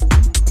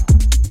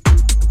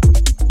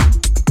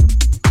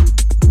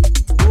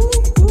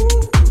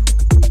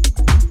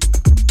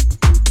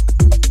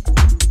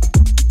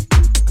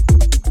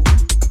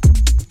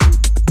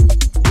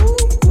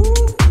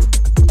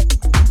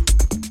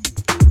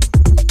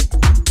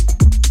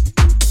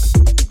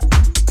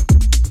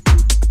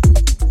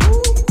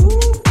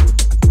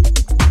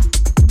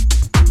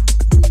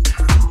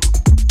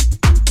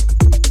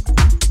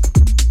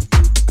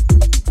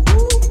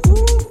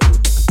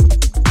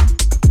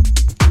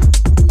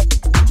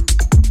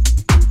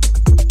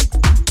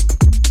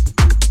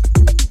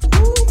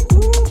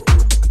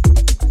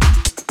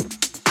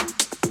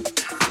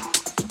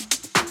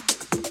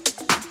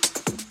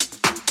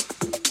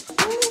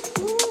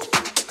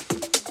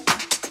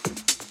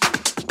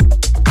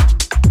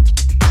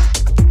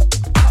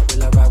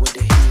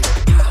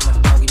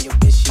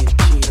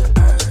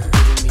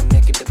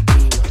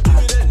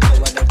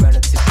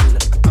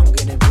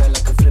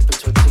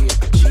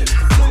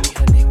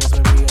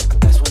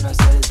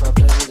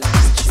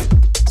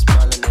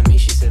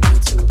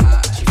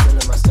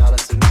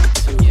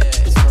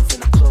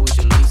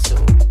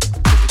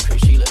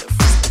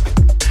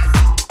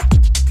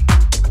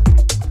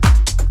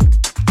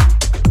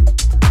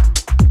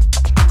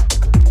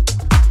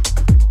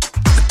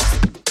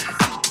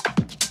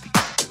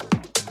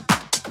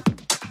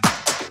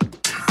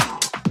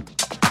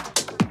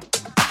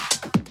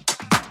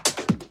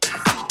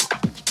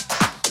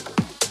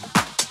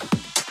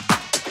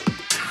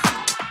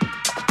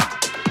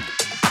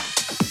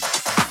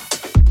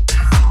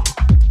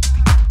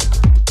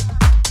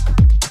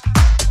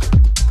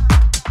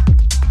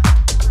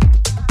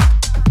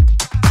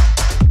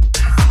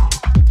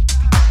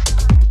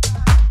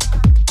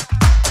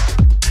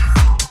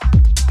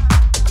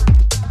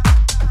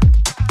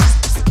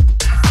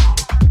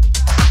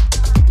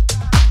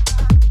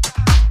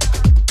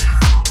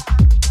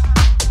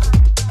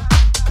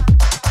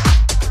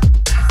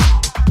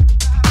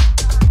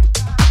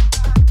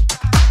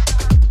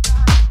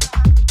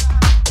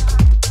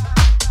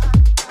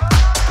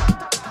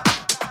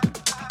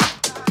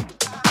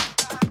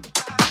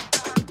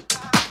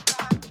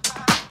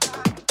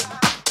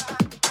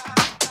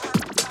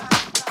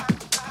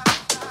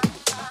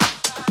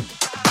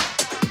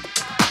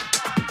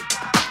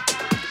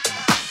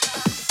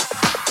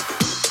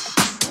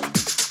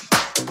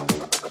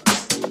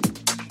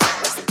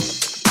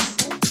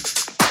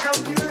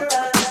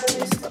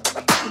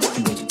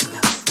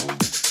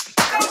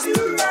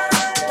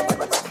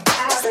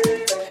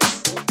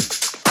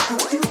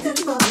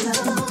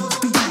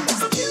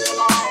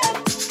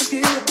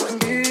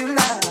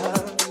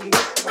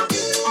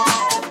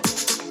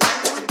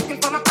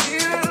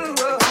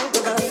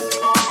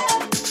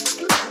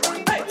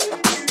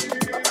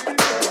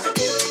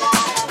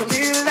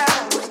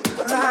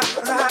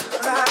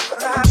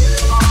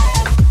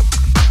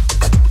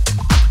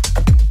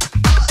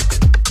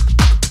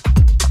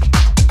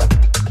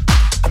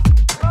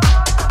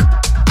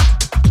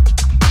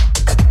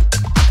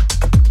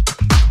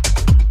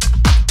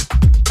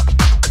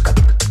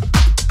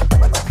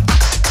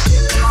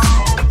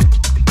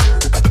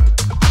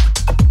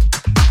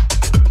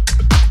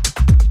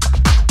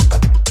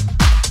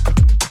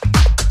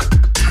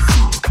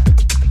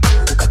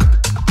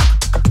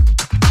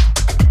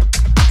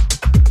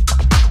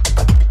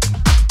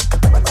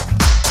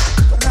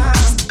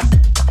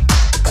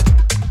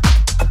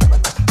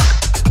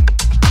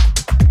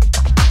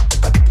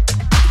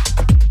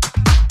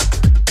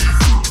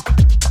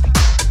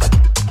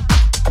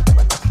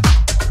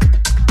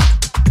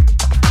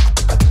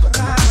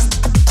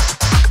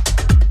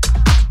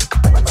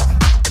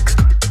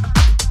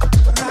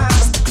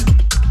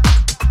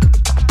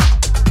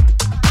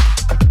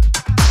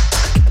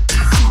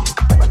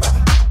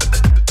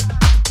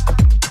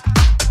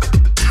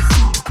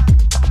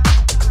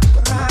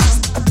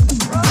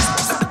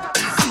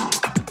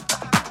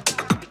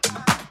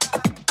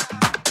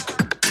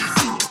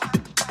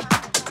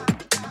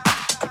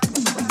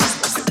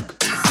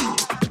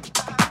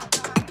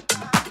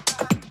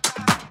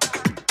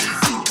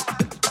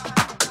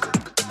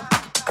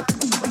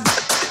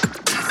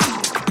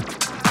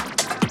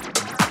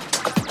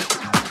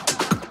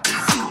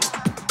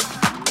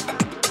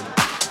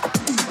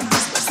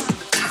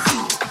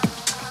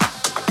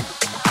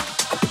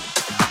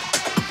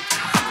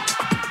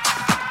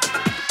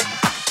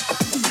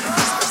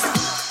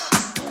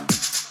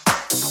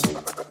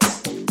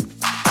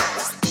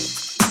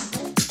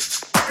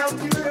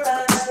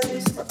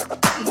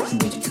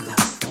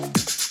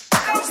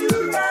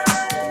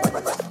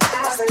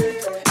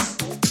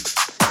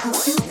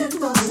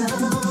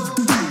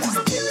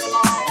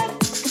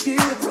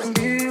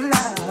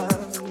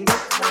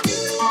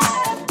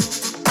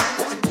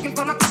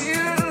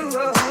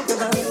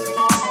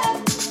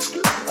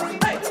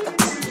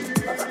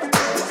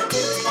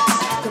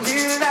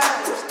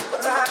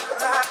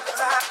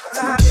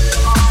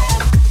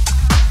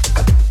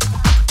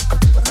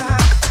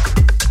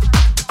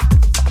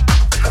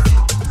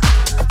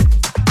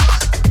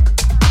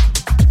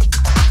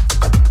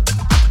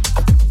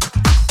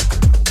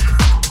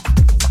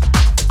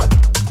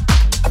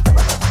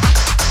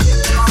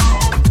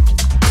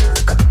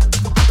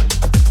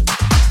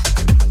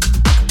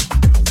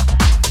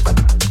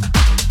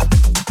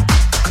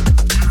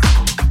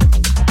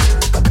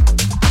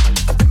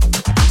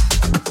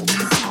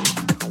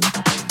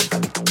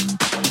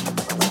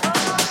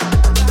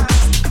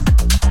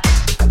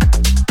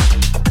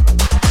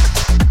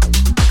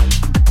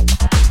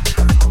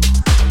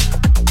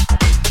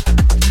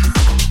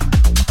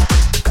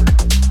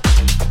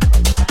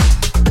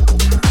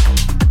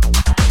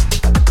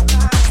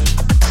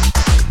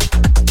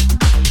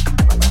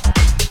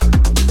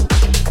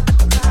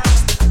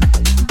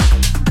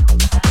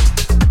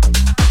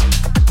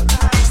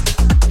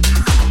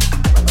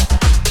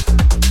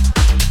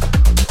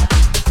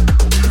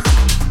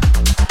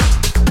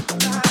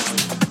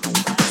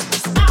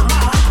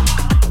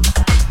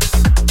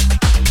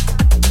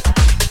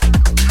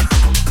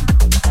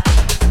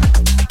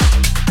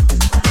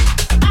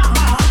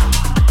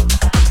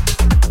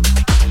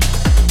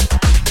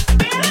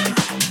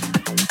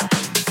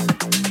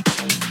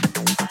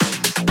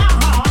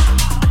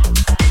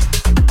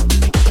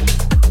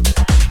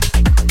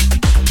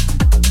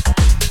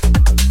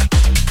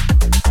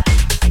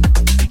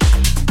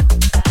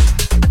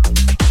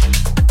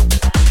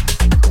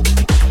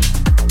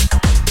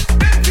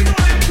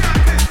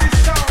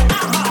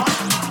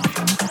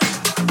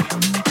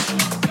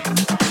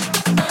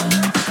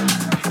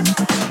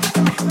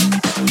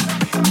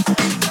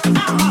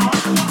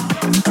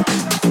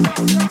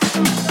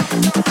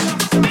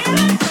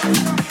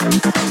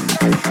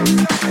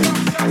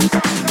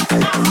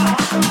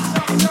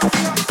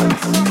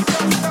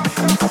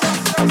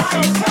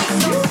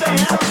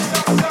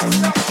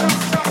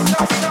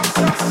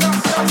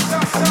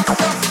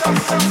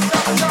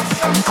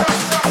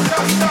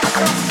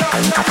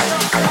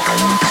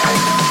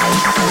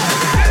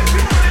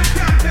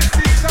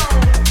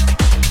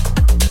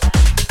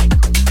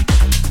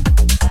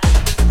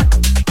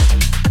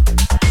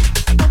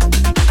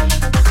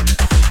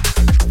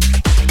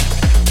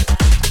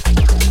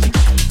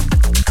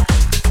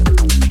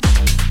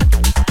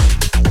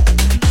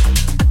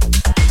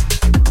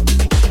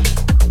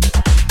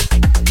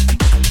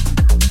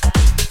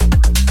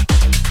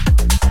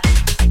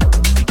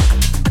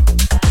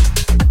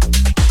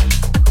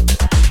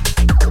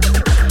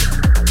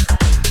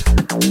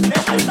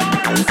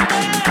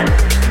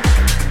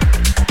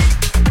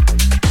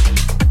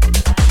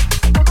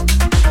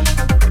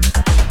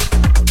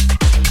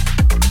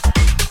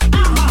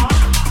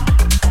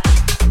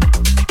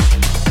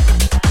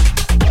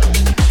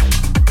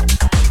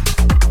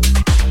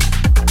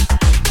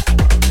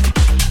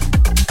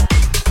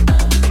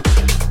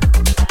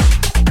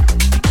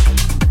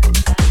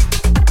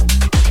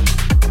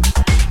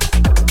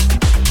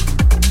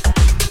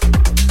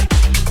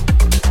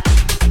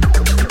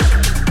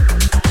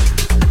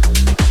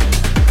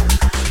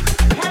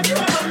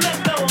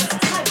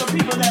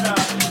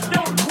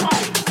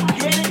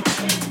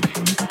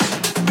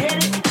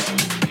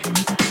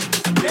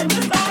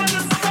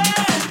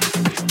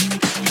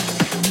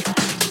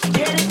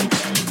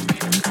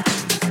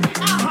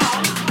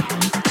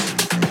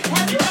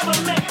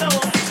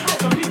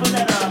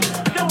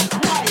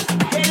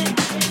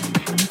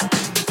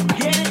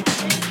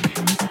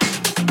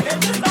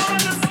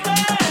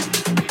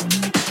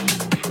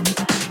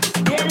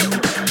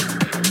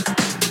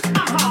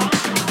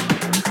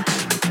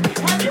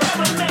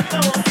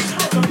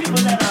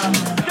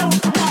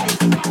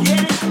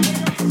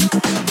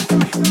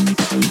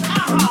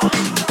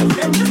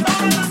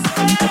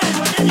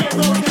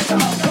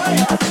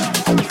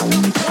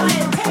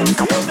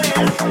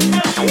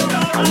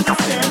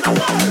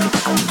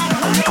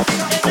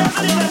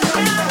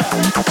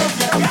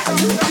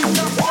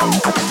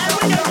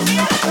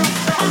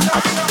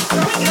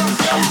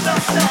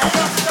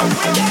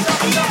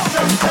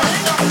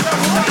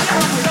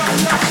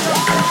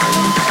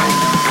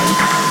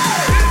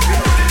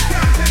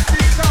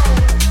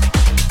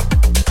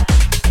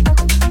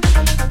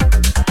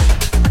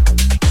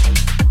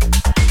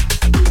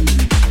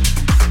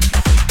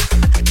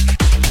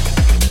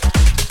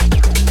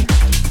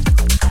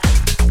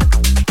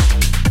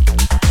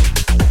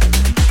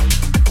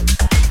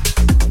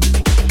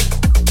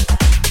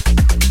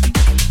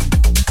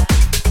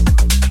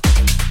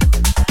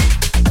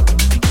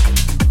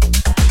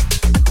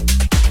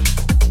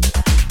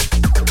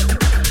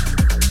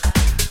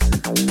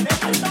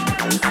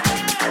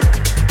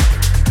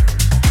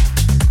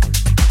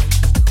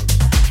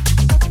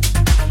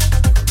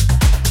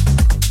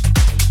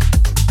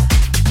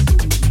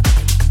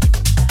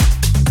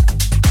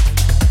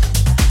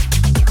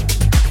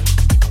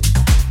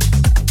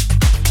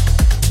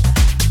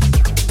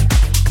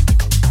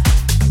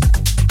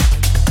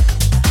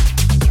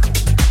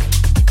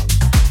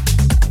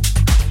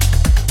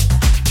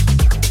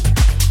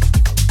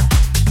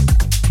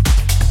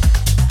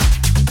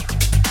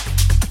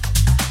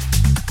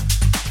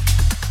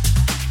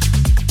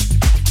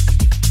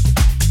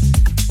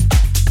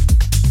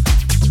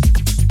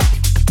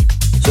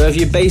 if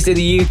you're based in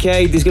the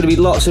UK, there's going to be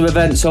lots of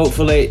events,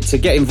 hopefully, to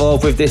get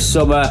involved with this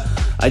summer.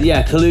 And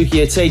yeah,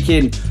 Kaluki are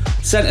taking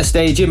centre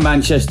stage in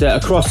Manchester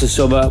across the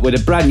summer with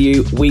a brand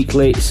new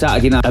weekly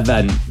Saturday night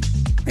event.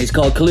 It's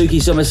called Kaluki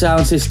Summer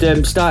Sound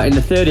System, starting the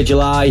 3rd of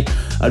July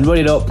and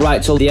running up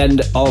right till the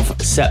end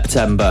of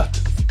September.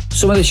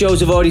 Some of the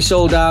shows have already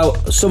sold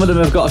out, some of them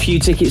have got a few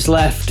tickets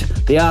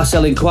left. They are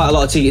selling quite a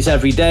lot of tickets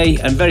every day,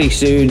 and very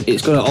soon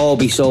it's going to all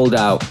be sold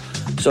out.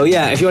 So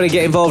yeah, if you want to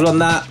get involved on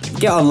that,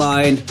 get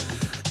online,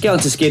 get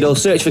onto Skiddle,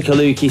 search for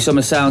Kaluki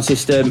Summer Sound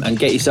System and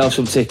get yourself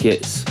some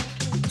tickets.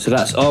 So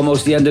that's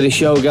almost the end of the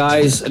show,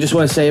 guys. I just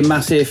want to say a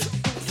massive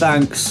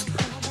thanks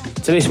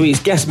to this week's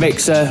guest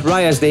mixer,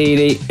 Riyaz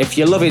Dahini. If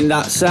you're loving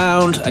that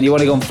sound and you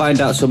want to go and find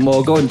out some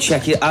more, go and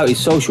check it out his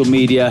social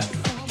media,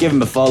 give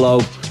him a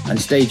follow and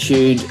stay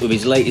tuned with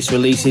his latest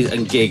releases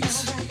and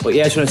gigs. But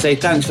yeah, I just want to say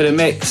thanks for the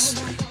mix.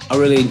 I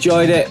really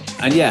enjoyed it,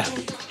 and yeah,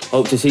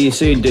 hope to see you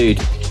soon, dude.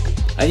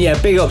 And yeah,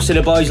 big ups to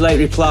the boys, Late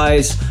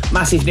Replies.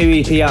 Massive new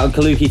EP out on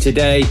Kaluki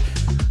today.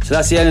 So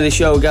that's the end of the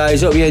show,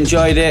 guys. Hope you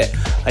enjoyed it.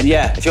 And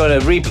yeah, if you want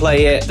to replay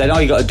it, then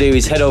all you got to do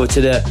is head over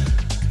to the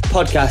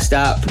podcast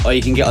app, or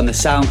you can get on the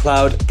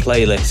SoundCloud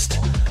playlist.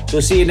 So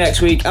we'll see you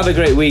next week. Have a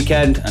great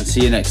weekend, and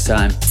see you next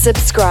time.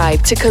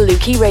 Subscribe to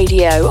Kaluki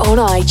Radio on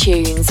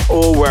iTunes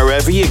or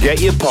wherever you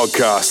get your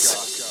podcasts.